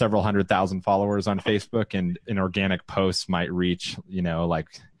 several 100,000 followers on Facebook, and an organic post might reach,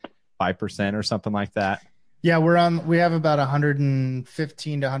 5% or something like that. Yeah, we have about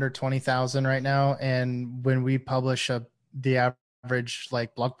 115 to 120,000 right now. And when we publish the average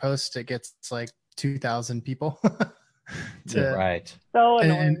blog post, it gets 2,000 people. Right. So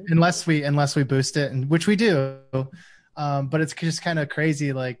annoying. Unless we boost it, and which we do. But it's just kind of crazy.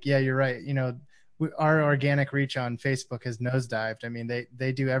 Yeah, you're right. Our organic reach on Facebook has nosedived.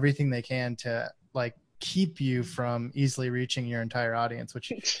 They do everything they can to keep you from easily reaching your entire audience,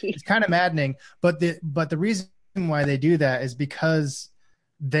 which is kind of maddening. But the reason why they do that is because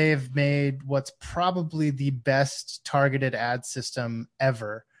they've made what's probably the best targeted ad system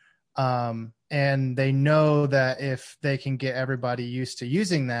ever. And they know that if they can get everybody used to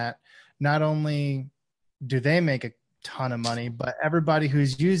using that, not only do they make a ton of money, but everybody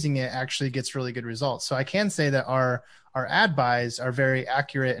who's using it actually gets really good results. So I can say that our ad buys are very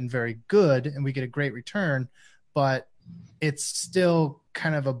accurate and very good, and we get a great return, but it's still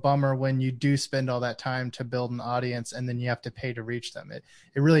kind of a bummer when you do spend all that time to build an audience and then you have to pay to reach them. It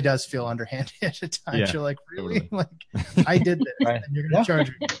really does feel underhanded at times. Yeah, you're like, really? totally. Like, I did this, Right. and you're going to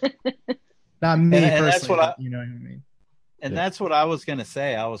charge me. Not me And personally, that's what you know what I mean? And that's what I was going to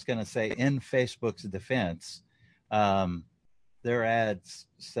say. I was going to say, in Facebook's defense, their ads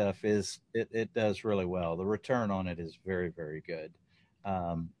stuff it does really well. The return on it is very, very good.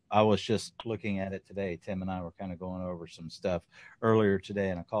 I was just looking at it today. Tim and I were kind of going over some stuff earlier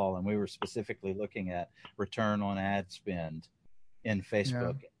today in a call, and we were specifically looking at return on ad spend in Facebook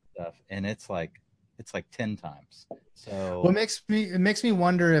and stuff, and it's like 10 times. So well, it makes me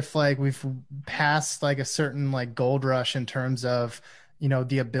wonder if like we've passed like a certain like gold rush in terms of, you know,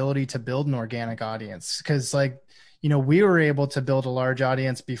 the ability to build an organic audience. Because like, you know, we were able to build a large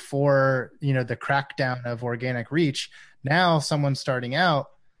audience before, you know, the crackdown of organic reach. Now someone starting out,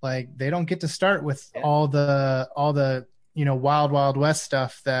 like they don't get to start with all the, you know, wild west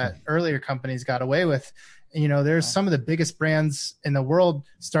stuff that earlier companies got away with. You know, there's some of the biggest brands in the world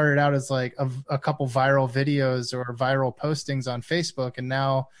started out as like a couple viral videos or viral postings on Facebook. And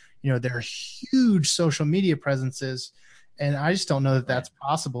now, you know, they're huge social media presences. And I just don't know that that's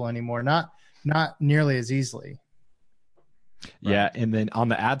possible anymore. Not nearly as easily. Yeah. And then on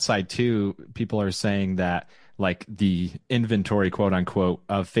the ad side too, people are saying that like the inventory, quote unquote,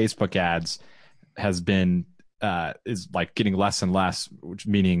 of Facebook ads has been is like getting less and less, which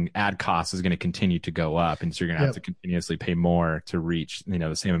meaning ad cost is going to continue to go up. And so you're going to have to continuously pay more to reach, you know,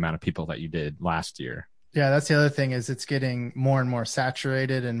 the same amount of people that you did last year. Yeah, that's the other thing is it's getting more and more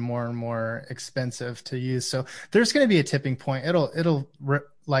saturated and more expensive to use. So there's going to be a tipping point. It'll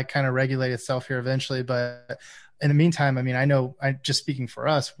like kind of regulate itself here eventually. But in the meantime, I mean, I just speaking for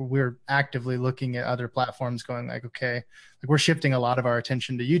us, we're actively looking at other platforms going like, okay, like we're shifting a lot of our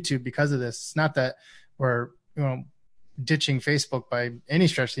attention to YouTube because of this. It's not that we're, you know, ditching Facebook by any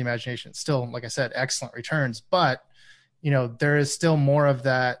stretch of the imagination. It's still, like I said, excellent returns, but you know, there is still more of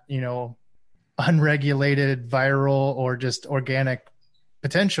that, you know, unregulated viral or just organic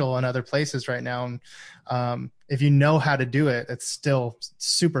potential in other places right now. And if you know how to do it, it's still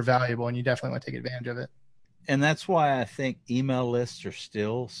super valuable and you definitely want to take advantage of it. And that's why I think email lists are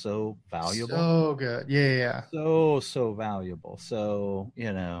still so valuable. So good. Yeah. So valuable. So,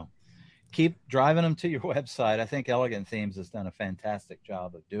 you know, keep driving them to your website. I think Elegant Themes has done a fantastic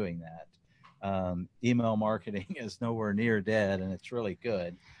job of doing that. Email marketing is nowhere near dead, and it's really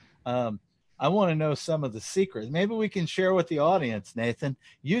good. I want to know some of the secrets. Maybe we can share with the audience, Nathan,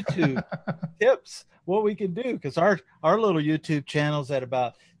 YouTube tips, what we can do. Because our little YouTube channel's at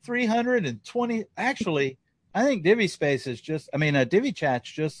about 320. Actually, I think Divi Space is Divi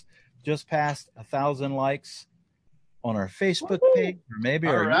Chat's just passed 1,000 likes on our Facebook page, or maybe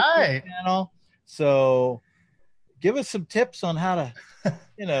our YouTube channel. So give us some tips on how to,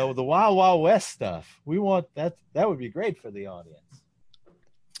 you know, the Wild West stuff. We want that. That would be great for the audience.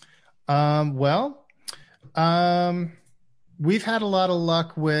 We've had a lot of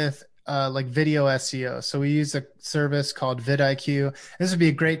luck with like video SEO. So we use a service called vidIQ. This would be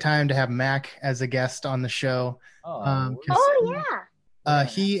a great time to have Mac as a guest on the show.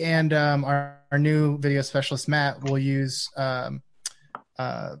 He and our new video specialist, Matt, will use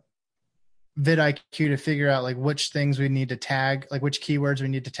vidIQ to figure out like which things we need to tag, like which keywords we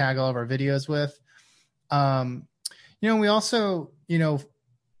need to tag all of our videos with. You know, we also, you know,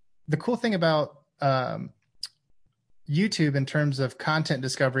 the cool thing about YouTube in terms of content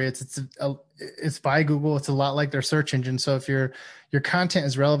discovery, it's by Google. It's a lot like their search engine. So if your content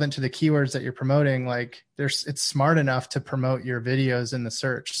is relevant to the keywords that you're promoting, like it's smart enough to promote your videos in the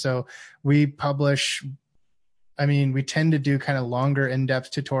search. So we tend to do kind of longer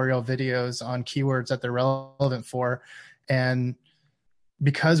in-depth tutorial videos on keywords that they're relevant for. And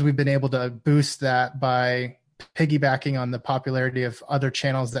because we've been able to boost that by piggybacking on the popularity of other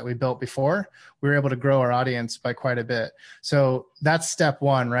channels that we built before, we were able to grow our audience by quite a bit. So that's step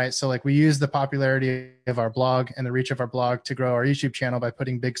one, right? So like we use the popularity of our blog and the reach of our blog to grow our YouTube channel by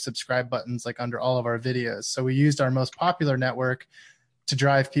putting big subscribe buttons like under all of our videos. So we used our most popular network to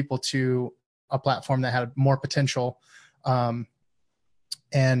drive people to a platform that had more potential.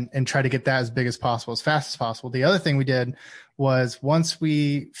 and try to get that as big as possible, as fast as possible. The other thing we did was once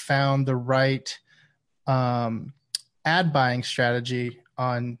we found the right ad buying strategy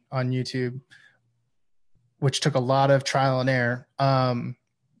on YouTube, which took a lot of trial and error,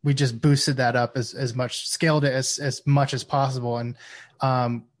 we just boosted that up as much, scaled it as much as possible, and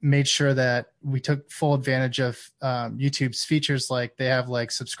made sure that we took full advantage of YouTube's features. Like they have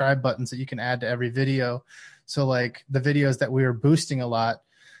like subscribe buttons that you can add to every video. So like the videos that we were boosting a lot,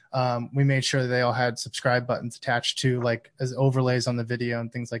 we made sure that they all had subscribe buttons attached to, like, as overlays on the video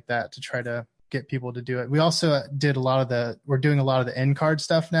and things like that, to try to get people to do it. We also did we're doing a lot of the end card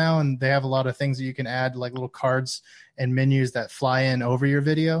stuff now, and they have a lot of things that you can add, like little cards and menus that fly in over your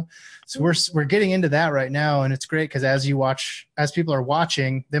video. So we're getting into that right now, and it's great because as people are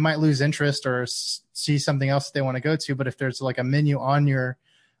watching, they might lose interest or see something else that they want to go to. But if there's like a menu on your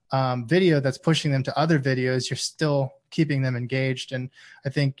video that's pushing them to other videos, you're still keeping them engaged. And I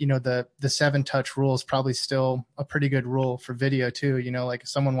think, the 7-touch rule is probably still a pretty good rule for video too. Like if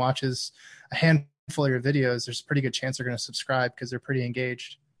someone watches a handful of your videos, there's a pretty good chance they're going to subscribe because they're pretty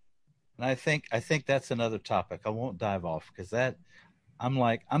engaged. And I think that's another topic. I won't dive off because I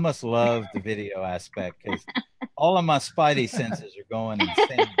must love the video aspect because all of my spidey senses are going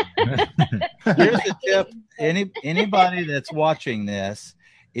insane. Here's the tip. Anybody that's watching this,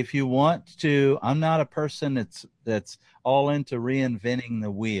 if you want to, I'm not a person that's all into reinventing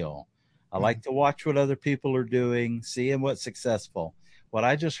the wheel. I like to watch what other people are doing, seeing what's successful. What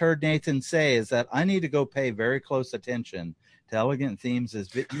I just heard Nathan say is that I need to go pay very close attention to Elegant Themes'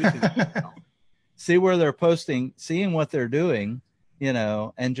 YouTube channel, see where they're posting, seeing what they're doing,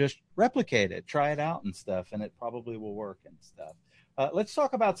 and just replicate it, try it out and stuff, and it probably will work and stuff. Let's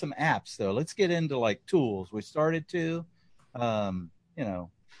talk about some apps, though. Let's get into like tools. We started to,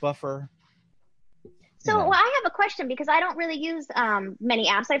 Buffer. So well, I have a question because I don't really use many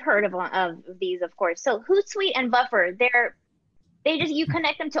apps. I've heard of these, of course. So Hootsuite and Buffer, you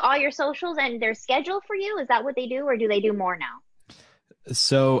connect them to all your socials and they're scheduled for you? Is that what they do, or do they do more now?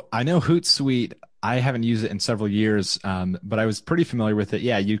 So I know Hootsuite, I haven't used it in several years, but I was pretty familiar with it.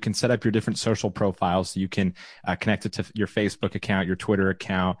 Yeah, you can set up your different social profiles. So you can connect it to your Facebook account, your Twitter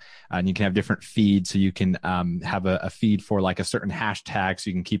account, and you can have different feeds. So you can have a feed for like a certain hashtag, so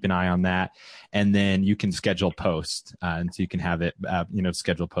you can keep an eye on that. And then you can schedule posts, and so you can have it,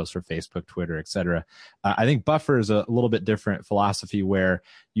 schedule posts for Facebook, Twitter, etc. I think Buffer is a little bit different philosophy where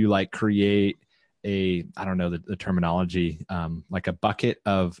you like create I don't know the terminology, like a bucket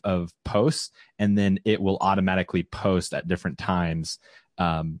of posts, and then it will automatically post at different times,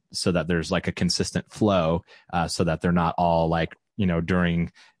 so that there's like a consistent flow, so that they're not all like,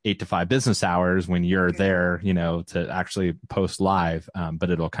 during 8 to 5 business hours when you're there, to actually post live,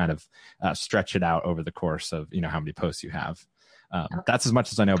 but it'll kind of stretch it out over the course of, how many posts you have. That's as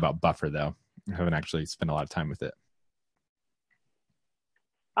much as I know about Buffer, though. I haven't actually spent a lot of time with it.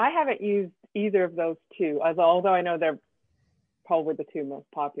 I haven't used either of those two, although I know they're probably the two most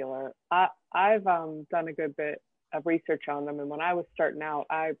popular. I've done a good bit of research on them, and when I was starting out,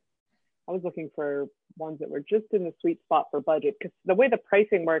 I was looking for ones that were just in the sweet spot for budget, because the way the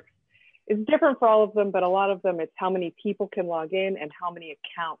pricing works is different for all of them, but a lot of them, it's how many people can log in and how many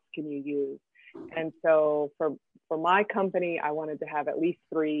accounts can you use. And so for my company, I wanted to have at least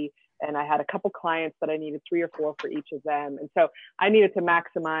 3, and I had a couple clients that I needed 3 or 4 for each of them. And so I needed to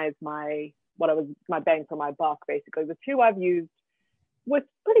maximize my bang for my buck, basically. The 2 I've used with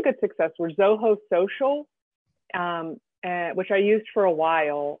pretty good success were Zoho Social, which I used for a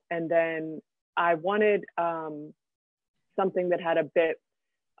while. And then I wanted something that had a bit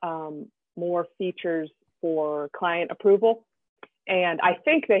more features for client approval. And I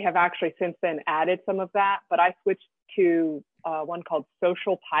think they have actually since then added some of that, but I switched to one called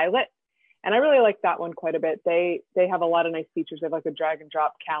Social Pilot. And I really like that one quite a bit. They have a lot of nice features. They have like a drag and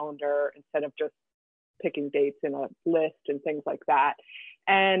drop calendar instead of just picking dates in a list and things like that.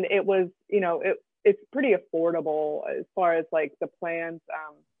 And it was, it's pretty affordable as far as like the plans.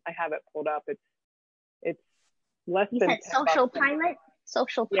 I have it pulled up. It's less than Social Pilot?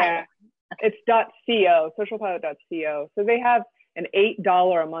 Social Pilot. Yeah, okay. It's .co, socialpilot.co. So they have an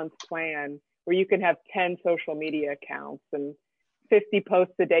 $8 a month plan where you can have 10 social media accounts and 50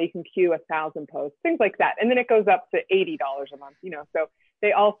 posts a day. You can queue 1,000 posts, things like that. And then it goes up to $80 a month, so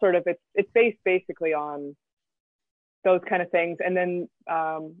they all sort of, it's based basically on those kind of things. And then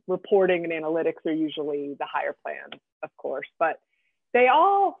reporting and analytics are usually the higher plans, of course, but they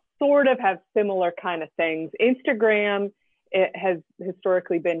all sort of have similar kind of things. Instagram, it has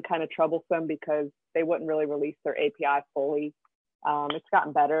historically been kind of troublesome because they wouldn't really release their API fully. It's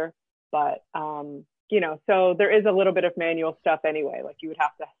gotten better, but so there is a little bit of manual stuff anyway. Like you would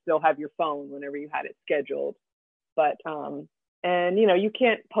have to still have your phone whenever you had it scheduled. But, and you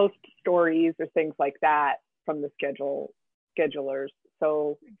can't post stories or things like that from the schedulers.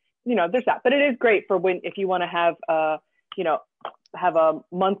 So, there's that. But it is great for if you want to have a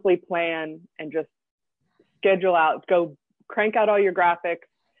monthly plan and just schedule out, go crank out all your graphics,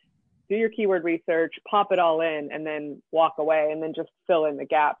 do your keyword research, pop it all in, and then walk away, and then just fill in the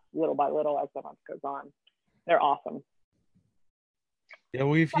gaps little by little as the month goes on. They're awesome. Yeah,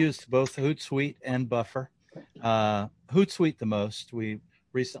 we've used both Hootsuite and Buffer. Hootsuite the most. We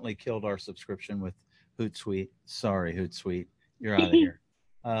recently killed our subscription with Hootsuite. Sorry, Hootsuite, you're out of here.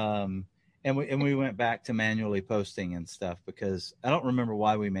 And we went back to manually posting and stuff because I don't remember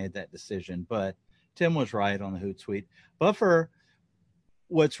why we made that decision, but Tim was right on the Hootsuite. Buffer.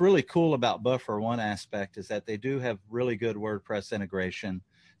 What's really cool about Buffer, one aspect, is that they do have really good WordPress integration.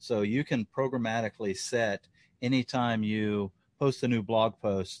 So you can programmatically set anytime you post a new blog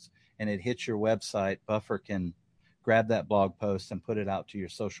post and it hits your website, Buffer can grab that blog post and put it out to your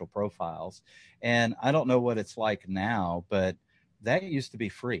social profiles. And I don't know what it's like now, but that used to be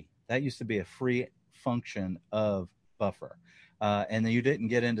free. That used to be a free function of Buffer. And then you didn't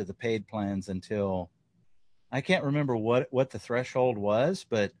get into the paid plans until, I can't remember what the threshold was,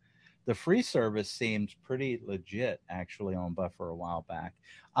 but the free service seemed pretty legit actually on Buffer a while back.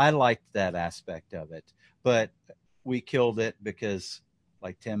 I liked that aspect of it, but we killed it because,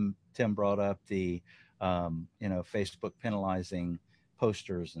 like Tim brought up, the Facebook penalizing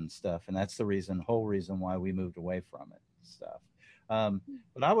posters and stuff, and that's the whole reason why we moved away from it and stuff.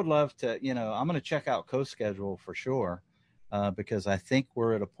 But I would love to, I'm going to check out CoSchedule for sure, because I think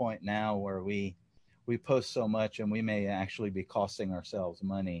we're at a point now where we post so much and we may actually be costing ourselves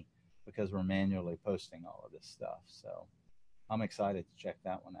money because we're manually posting all of this stuff. So I'm excited to check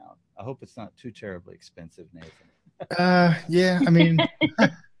that one out. I hope it's not too terribly expensive, Nathan. Yeah, I mean,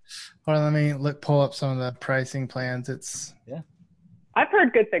 or let me pull up some of the pricing plans. I've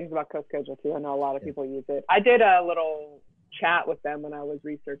heard good things about CoSchedule too. I know a lot of people use it. I did a little chat with them when I was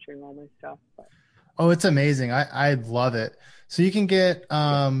researching all my stuff. But. Oh, it's amazing. I love it. So you can get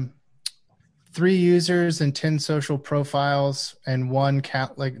 3 users and 10 social profiles and one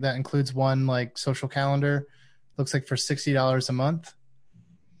that includes one social calendar. Looks like for $60 a month.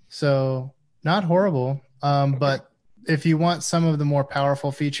 So not horrible. But if you want some of the more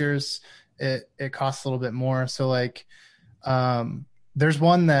powerful features, it costs a little bit more. So there's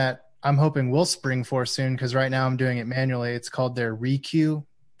one that I'm hoping will spring for soon, because right now I'm doing it manually. It's called their Requeue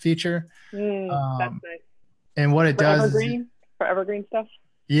feature. That's nice. And what it does for evergreen stuff.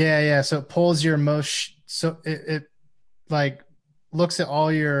 Yeah. So it pulls your it looks at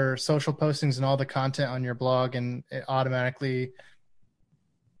all your social postings and all the content on your blog, and it automatically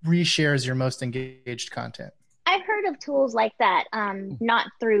reshares your most engaged content. I've heard of tools like that, not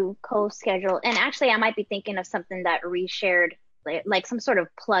through CoSchedule. And actually, I might be thinking of something that reshared, like some sort of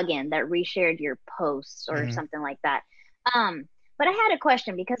plugin that reshared your posts or something like that. But I had a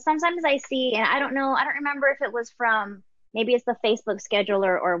question, because sometimes I see, and I don't remember if it was from, maybe it's the Facebook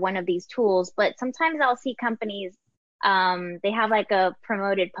scheduler or one of these tools, but sometimes I'll see companies, they have a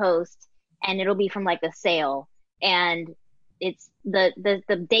promoted post and it'll be from a sale, and it's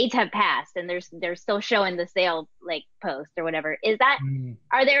the dates have passed and they're still showing the sale post or whatever. Is that,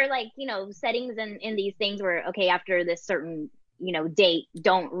 are there settings in these things where, okay, after this certain, date,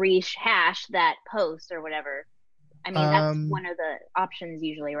 don't rehash that post or whatever? I mean, that's one of the options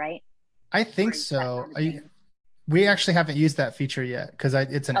usually, right? I think so. We actually haven't used that feature yet because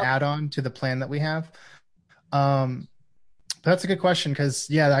it's an add-on to the plan that we have. That's a good question,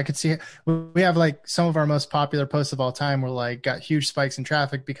 because I could see we have some of our most popular posts of all time were got huge spikes in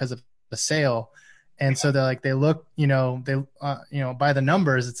traffic because of the sale, and so they look by the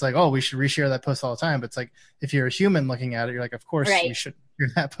numbers, it's we should reshare that post all the time. But it's if you're a human looking at it, you're of course you should hear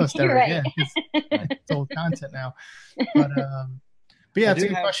that post ever again. It's old content now. But yeah, it's a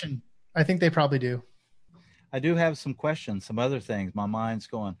good question. I think they probably do. I do have some questions, some other things. My mind's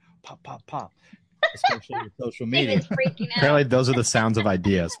going pop, pop, pop, especially with social media. It's freaking out. Apparently, those are the sounds of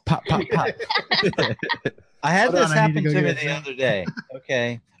ideas. Pop, pop, pop. I had this happen to me the other day.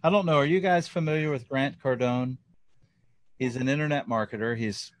 Okay. I don't know. Are you guys familiar with Grant Cardone? He's an internet marketer.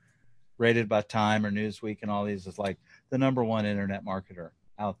 He's rated by Time or Newsweek and all these as the #1 internet marketer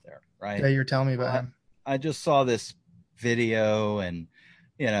out there, right? Yeah, you're telling me about him. I just saw this video and,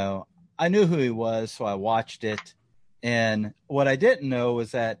 I knew who he was, so I watched it. And what I didn't know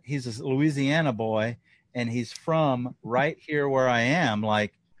was that he's a Louisiana boy, and he's from right here where I am,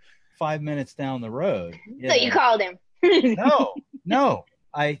 5 minutes down the road. So you called him? No.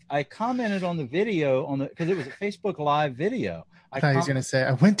 I commented on the video because it was a Facebook Live video. I thought he was going to say,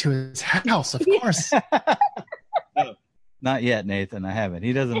 I went to his house, of course. No, not yet, Nathan. I haven't.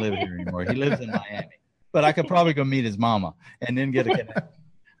 He doesn't live here anymore. He lives in Miami. But I could probably go meet his mama and then get a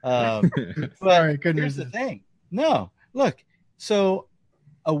connection. Sorry, couldn't here's the resist. thing. No, look. So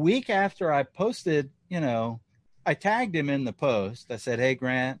a week after I posted, I tagged him in the post. I said, "Hey,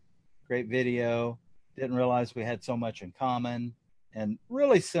 Grant, great video. Didn't realize we had so much in common." And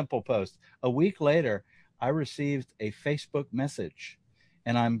really simple post. A week later, I received a Facebook message,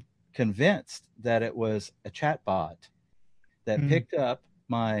 and I'm convinced that it was a chat bot that picked up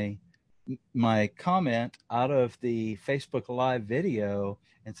my comment out of the Facebook Live video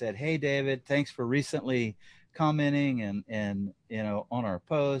and said, "Hey, David, thanks for recently commenting and on our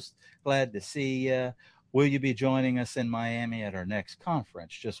post. Glad to see you. Will you be joining us in Miami at our next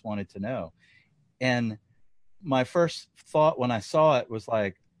conference? Just wanted to know." And my first thought when I saw it was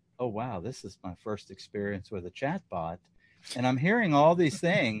like, oh, wow, this is my first experience with a chat bot. And I'm hearing all these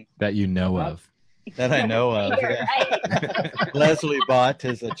things that you know of. That I know of. Yeah. Right. Leslie bot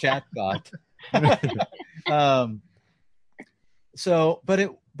is a chat bot. But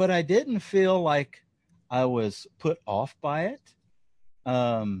I didn't feel like I was put off by it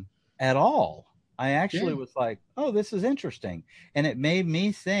at all. I actually was like, oh, this is interesting. And it made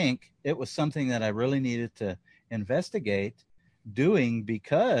me think it was something that I really needed to investigate doing,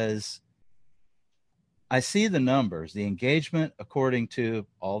 because I see the numbers, the engagement, according to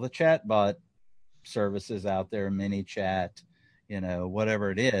all the chatbot services out there, ManyChat,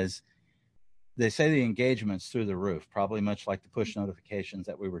 whatever it is, they say the engagement's through the roof, probably much like the push notifications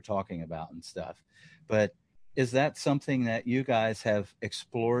that we were talking about and stuff. But is that something that you guys have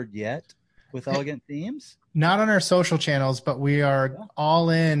explored yet with Elegant Themes? Not on our social channels, but we are all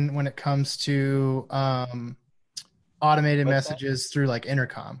in when it comes to automated messages through like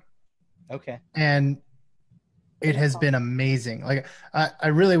Intercom. Okay. And it has been amazing. Like I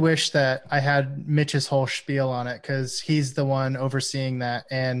really wish that I had Mitch's whole spiel on it, because he's the one overseeing that.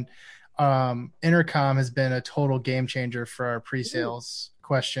 And Intercom has been a total game changer for our pre-sales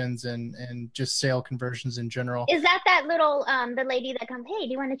questions and just sale conversions in general. Is that little the lady that comes, "Hey,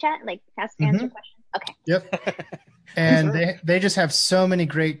 do you want to chat?" Like answer questions? Okay. Yep. And they just have so many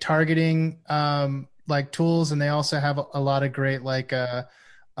great targeting like tools, and they also have a lot of great like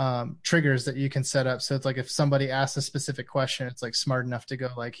triggers that you can set up. So it's like if somebody asks a specific question, it's like smart enough to go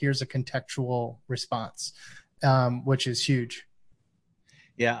like, here's a contextual response, which is huge.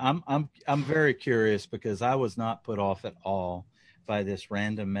 Yeah, I'm very curious, because I was not put off at all by this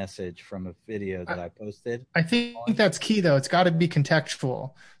random message from a video that I posted. I think that's key though. It's got to be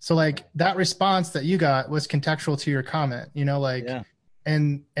contextual. So like that response that you got was contextual to your comment,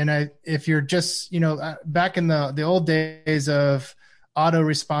 and if you're just, back in the old days of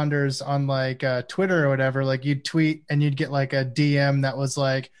autoresponders on like Twitter or whatever, like you'd tweet and you'd get like a DM that was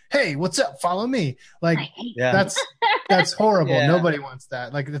like, "Hey, what's up? Follow me." Like that's horrible. Yeah. Nobody wants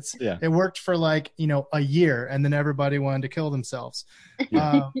that. Like it worked for like, a year, and then everybody wanted to kill themselves.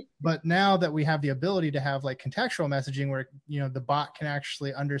 But now that we have the ability to have like contextual messaging where, the bot can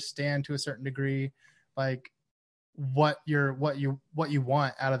actually understand to a certain degree, like what you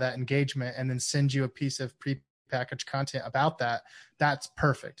want out of that engagement, and then send you a piece of prepackaged content about that, that's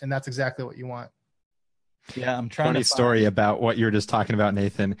perfect. And that's exactly what you want. Yeah, I'm trying Funny story about what you were just talking about,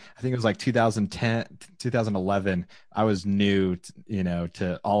 Nathan. I think it was like 2010, 2011. I was new,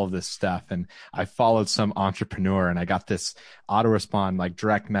 to all of this stuff, and I followed some entrepreneur, and I got this auto respond, like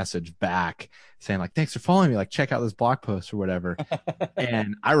direct message back saying like, "Thanks for following me. Like, check out this blog post or whatever."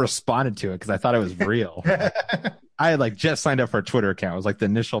 And I responded to it because I thought it was real. I had like just signed up for a Twitter account. It was like the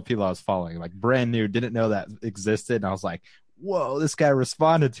initial people I was following, like brand new, didn't know that existed, and I was like, whoa, this guy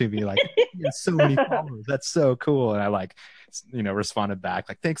responded to me, like, he has so many followers. That's so cool. And I like, responded back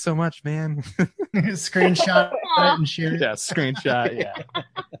like, "Thanks so much, man." Screenshot it and share it. Yeah, screenshot. Yeah.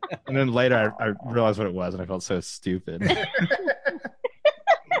 And then later I realized what it was, and I felt so stupid.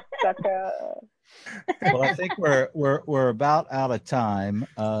 Well, I think we're about out of time.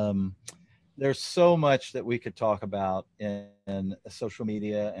 There's so much that we could talk about in social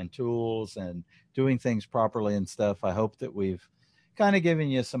media and tools and doing things properly and stuff. I hope that we've kind of given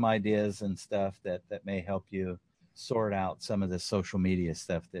you some ideas and stuff that may help you sort out some of the social media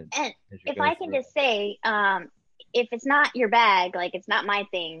stuff. And if I can just say, if it's not your bag, like it's not my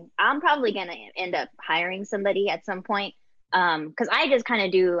thing, I'm probably going to end up hiring somebody at some point. Cause I just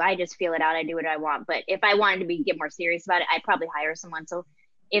I just feel it out. I do what I want. But if I wanted to get more serious about it, I'd probably hire someone. So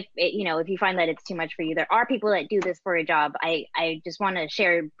if you find that it's too much for you, there are people that do this for a job. I just want to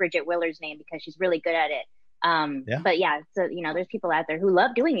share Bridget Willer's name because she's really good at it. Yeah. But yeah, so, there's people out there who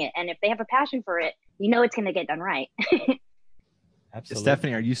love doing it. And if they have a passion for it, it's going to get done right. Absolutely.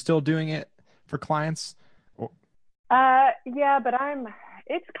 Stephanie, are you still doing it for clients? Yeah, but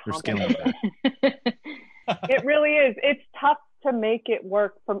it's You're scaling complicated. back. It really is. It's tough to make it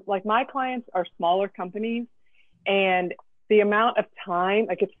work. From like, my clients are smaller companies, and the amount of time,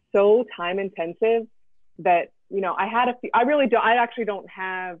 like, it's so time intensive that, I actually don't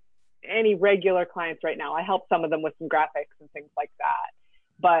have any regular clients right now. I help some of them with some graphics and things like that.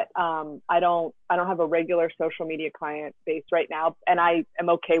 But I don't have a regular social media client base right now. And I am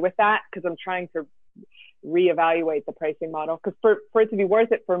okay with that, because I'm trying to reevaluate the pricing model. Because for it to be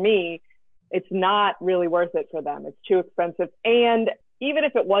worth it for me, it's not really worth it for them. It's too expensive. And even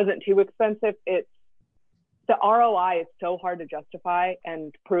if it wasn't too expensive, the ROI is so hard to justify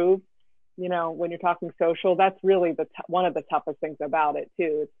and prove. When you're talking social, that's really one of the toughest things about it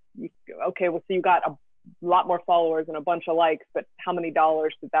too. So you got a lot more followers and a bunch of likes, but how many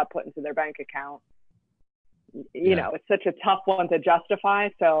dollars did that put into their bank account? It's such a tough one to justify.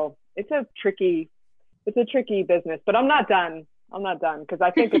 So it's a tricky business, but I'm not done, because I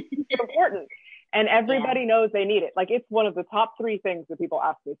think it's important, and everybody knows they need it. Like, it's one of the top 3 things that people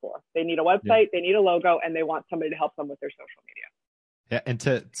ask me for. They need a website, they need a logo, and they want somebody to help them with their social media. Yeah, and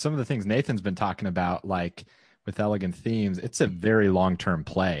to some of the things Nathan's been talking about, like with Elegant Themes, it's a very long-term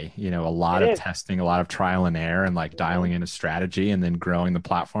play. A lot of testing, a lot of trial and error, and like dialing in a strategy, and then growing the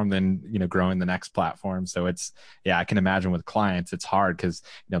platform, then growing the next platform. So I can imagine with clients, it's hard because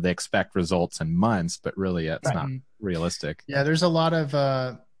they expect results in months, but really it's not realistic. Yeah, there's a lot of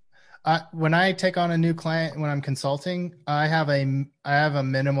when I take on a new client, when I'm consulting, I have a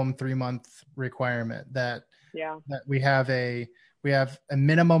minimum 3-month requirement that we have a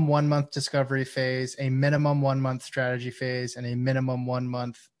minimum 1-month discovery phase, a minimum 1-month strategy phase, and a minimum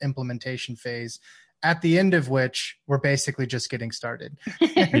 1-month implementation phase, at the end of which we're basically just getting started.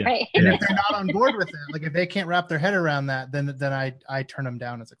 Right. And if they're not on board with it, like if they can't wrap their head around that, then I turn them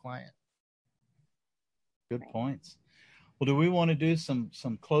down as a client. Good points. Well, do we want to do some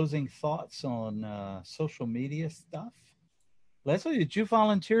closing thoughts on social media stuff? Leslie, did you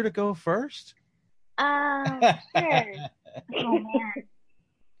volunteer to go first? Sure. Oh man.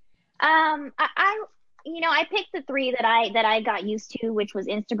 I picked the 3 that I got used to, which was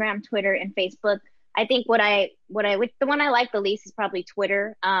Instagram, Twitter, and Facebook. I think the one I like the least is probably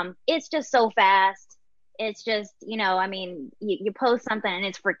Twitter. It's just so fast. It's just, you post something and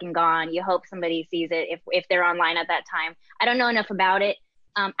it's freaking gone. You hope somebody sees it if they're online at that time. I don't know enough about it.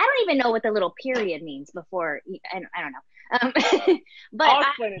 I don't even know what the little period means before. I don't know. But I'll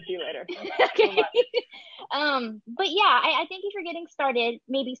explain it to you later. Okay. But yeah, I think if you're getting started,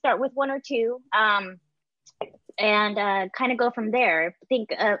 maybe start with 1 or 2, and kind of go from there.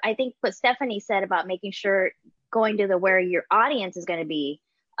 I think what Stephanie said about making sure going to where your audience is going to be,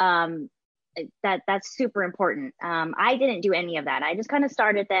 that's super important. I didn't do any of that. I just kind of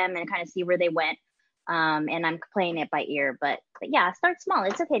started them and kind of see where they went. And I'm playing it by ear, but yeah, start small.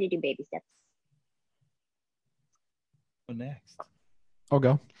 It's okay to do baby steps. Next, I'll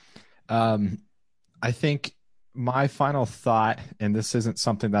go. I think my final thought, and this isn't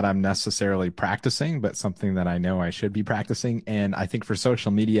something that I'm necessarily practicing, but something that I know I should be practicing. And I think for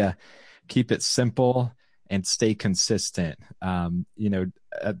social media, keep it simple and stay consistent. To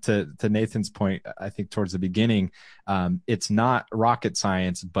Nathan's point, I think towards the beginning, it's not rocket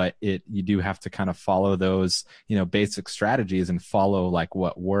science, but you do have to kind of follow those, basic strategies and follow like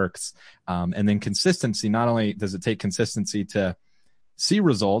what works. And then consistency, not only does it take consistency to see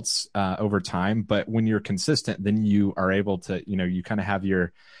results over time, but when you're consistent, then you are able to, you kind of have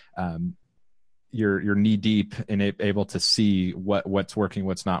your knee deep and able to see what's working,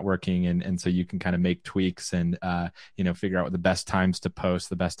 what's not working. And so you can kind of make tweaks and, figure out what the best times to post,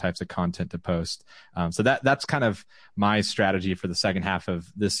 the best types of content to post. So that's kind of my strategy for the second half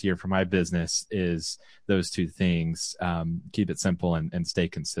of this year for my business is those 2 things. Keep it simple and stay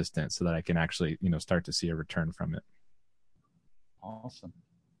consistent so that I can actually, start to see a return from it. Awesome.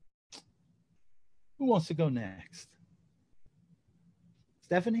 Who wants to go next?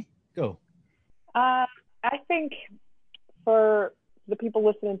 Stephanie, go. I think for the people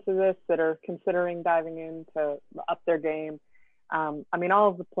listening to this that are considering diving in to up their game, all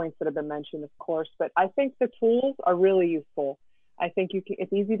of the points that have been mentioned, of course, but I think the tools are really useful. I think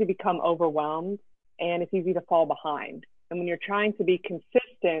it's easy to become overwhelmed and it's easy to fall behind. And when you're trying to be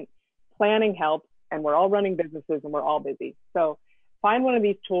consistent, planning helps, and we're all running businesses and we're all busy. So find one of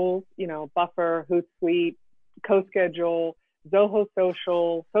these tools, Buffer, Hootsuite, CoSchedule, Zoho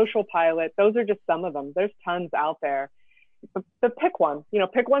Social, Social Pilot. Those are just some of them. There's tons out there. But pick one,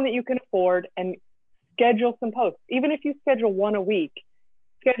 pick one that you can afford and schedule some posts. Even if you schedule one a week,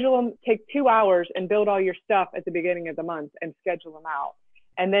 schedule them, take 2 hours and build all your stuff at the beginning of the month and schedule them out,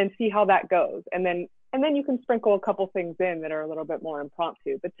 and then see how that goes. And then you can sprinkle a couple things in that are a little bit more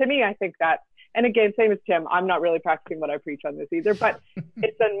impromptu. But to me, I think that, and again, same as Tim, I'm not really practicing what I preach on this either, but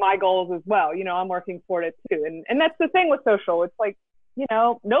it's in my goals as well. You know, I'm working toward it too. And that's the thing with social. It's like, you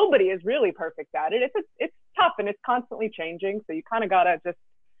know, nobody is really perfect at it. It's tough and it's constantly changing. So you kind of got to just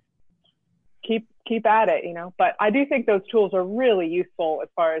keep at it, you know. But I do think those tools are really useful as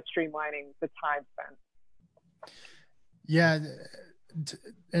far as streamlining the time spent. Yeah.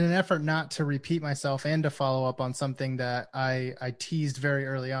 In an effort not to repeat myself and to follow up on something that I teased very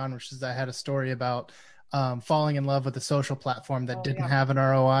early on, which is I had a story about falling in love with a social platform that didn't have an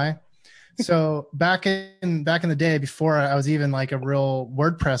ROI. So back in the day, before I was even like a real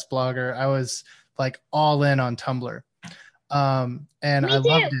WordPress blogger, I was like all in on Tumblr. And I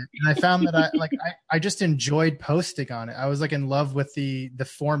loved it. And I found that I just enjoyed posting on it. I was like in love with the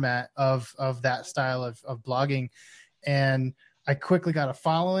format of that style of blogging. And I quickly got a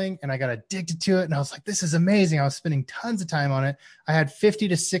following and I got addicted to it. And I was like, this is amazing. I was spending tons of time on it. I had 50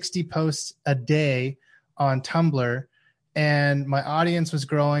 to 60 posts a day on Tumblr, and my audience was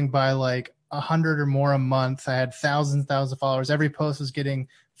growing by like 100 or more a month. I had thousands of followers. Every post was getting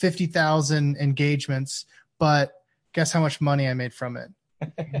 50,000 engagements, but guess how much money I made from it?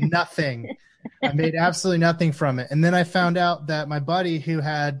 Nothing. I made absolutely nothing from it. And then I found out that my buddy, who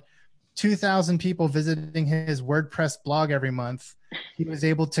had 2,000 people visiting his WordPress blog every month, he was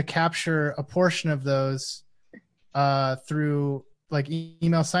able to capture a portion of those through like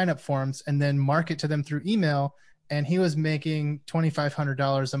email sign-up forms and then market to them through email. And he was making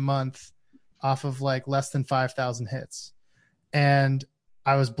 $2,500 a month off of like less than 5,000 hits. And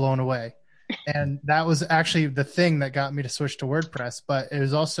I was blown away. And that was actually the thing that got me to switch to WordPress. But it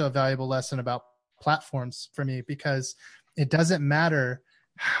was also a valuable lesson about platforms for me, because it doesn't matter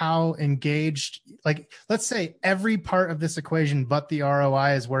how engaged, like, let's say every part of this equation but the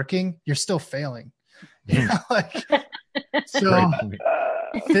ROI is working, you're still failing. You know, like, so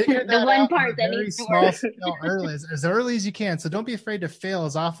figure that one out part that very needs to small work. scale as early as you can. So don't be afraid to fail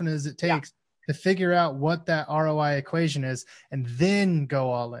as often as it takes to figure out what that ROI equation is, and then go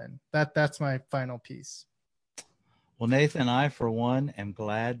all in. That's my final piece. Well, Nathan, I, for one, am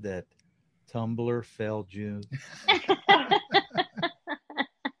glad that Tumblr failed you.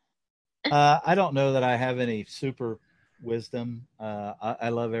 I don't know that I have any super wisdom. I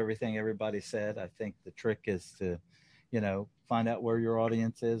love everything everybody said. I think the trick is to, find out where your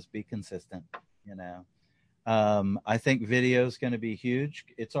audience is, be consistent, I think video is going to be huge.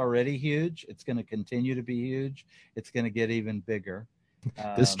 It's already huge. It's going to continue to be huge. It's going to get even bigger.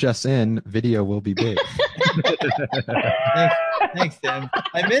 This just in, video will be big. Thanks, Tim.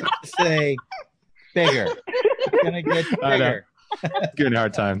 I meant to say bigger. It's going to get bigger. Giving a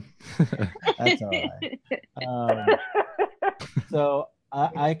hard time. That's all right. So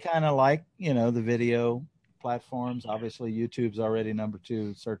I kind of like, the video platforms. Obviously, YouTube's already number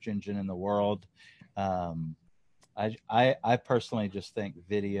 2 search engine in the world. I personally just think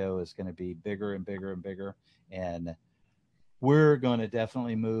video is going to be bigger and bigger and bigger, and we're going to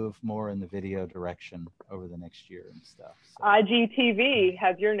definitely move more in the video direction over the next year and stuff. So. IGTV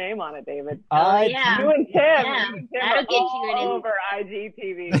has your name on it, David. Oh, yeah. You and Tim. Yeah. You and Tim That'll are get you all in. over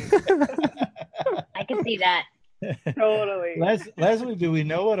IGTV. I can see that. Totally. Leslie, do we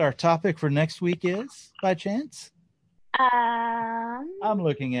know what our topic for next week is by chance? I'm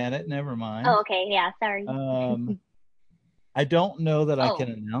looking at it. Never mind. Oh, okay. Yeah. Sorry. I don't know that I can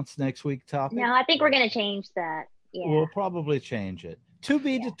announce next week's topic. No, I think we're going to change that. Yeah. We'll probably change it. To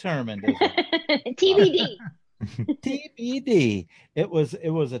be determined. Isn't it? TBD. TBD. It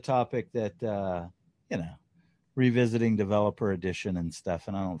was a topic that, revisiting developer edition and stuff.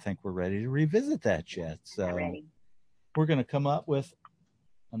 And I don't think we're ready to revisit that yet. So we're going to come up with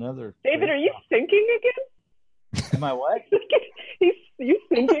another. David, are you thinking again? Am I what? You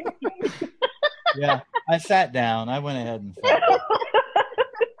thinking? Yeah, I sat down. I went ahead and sat down.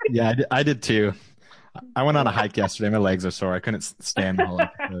 Yeah, I did too. I went on a hike yesterday. My legs are sore. I couldn't stand the whole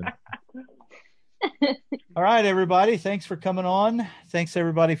episode. All right, everybody. Thanks for coming on. Thanks,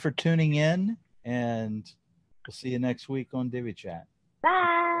 everybody, for tuning in. And we'll see you next week on Divi Chat.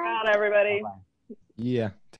 Bye. Bye, everybody. Bye-bye. Yeah.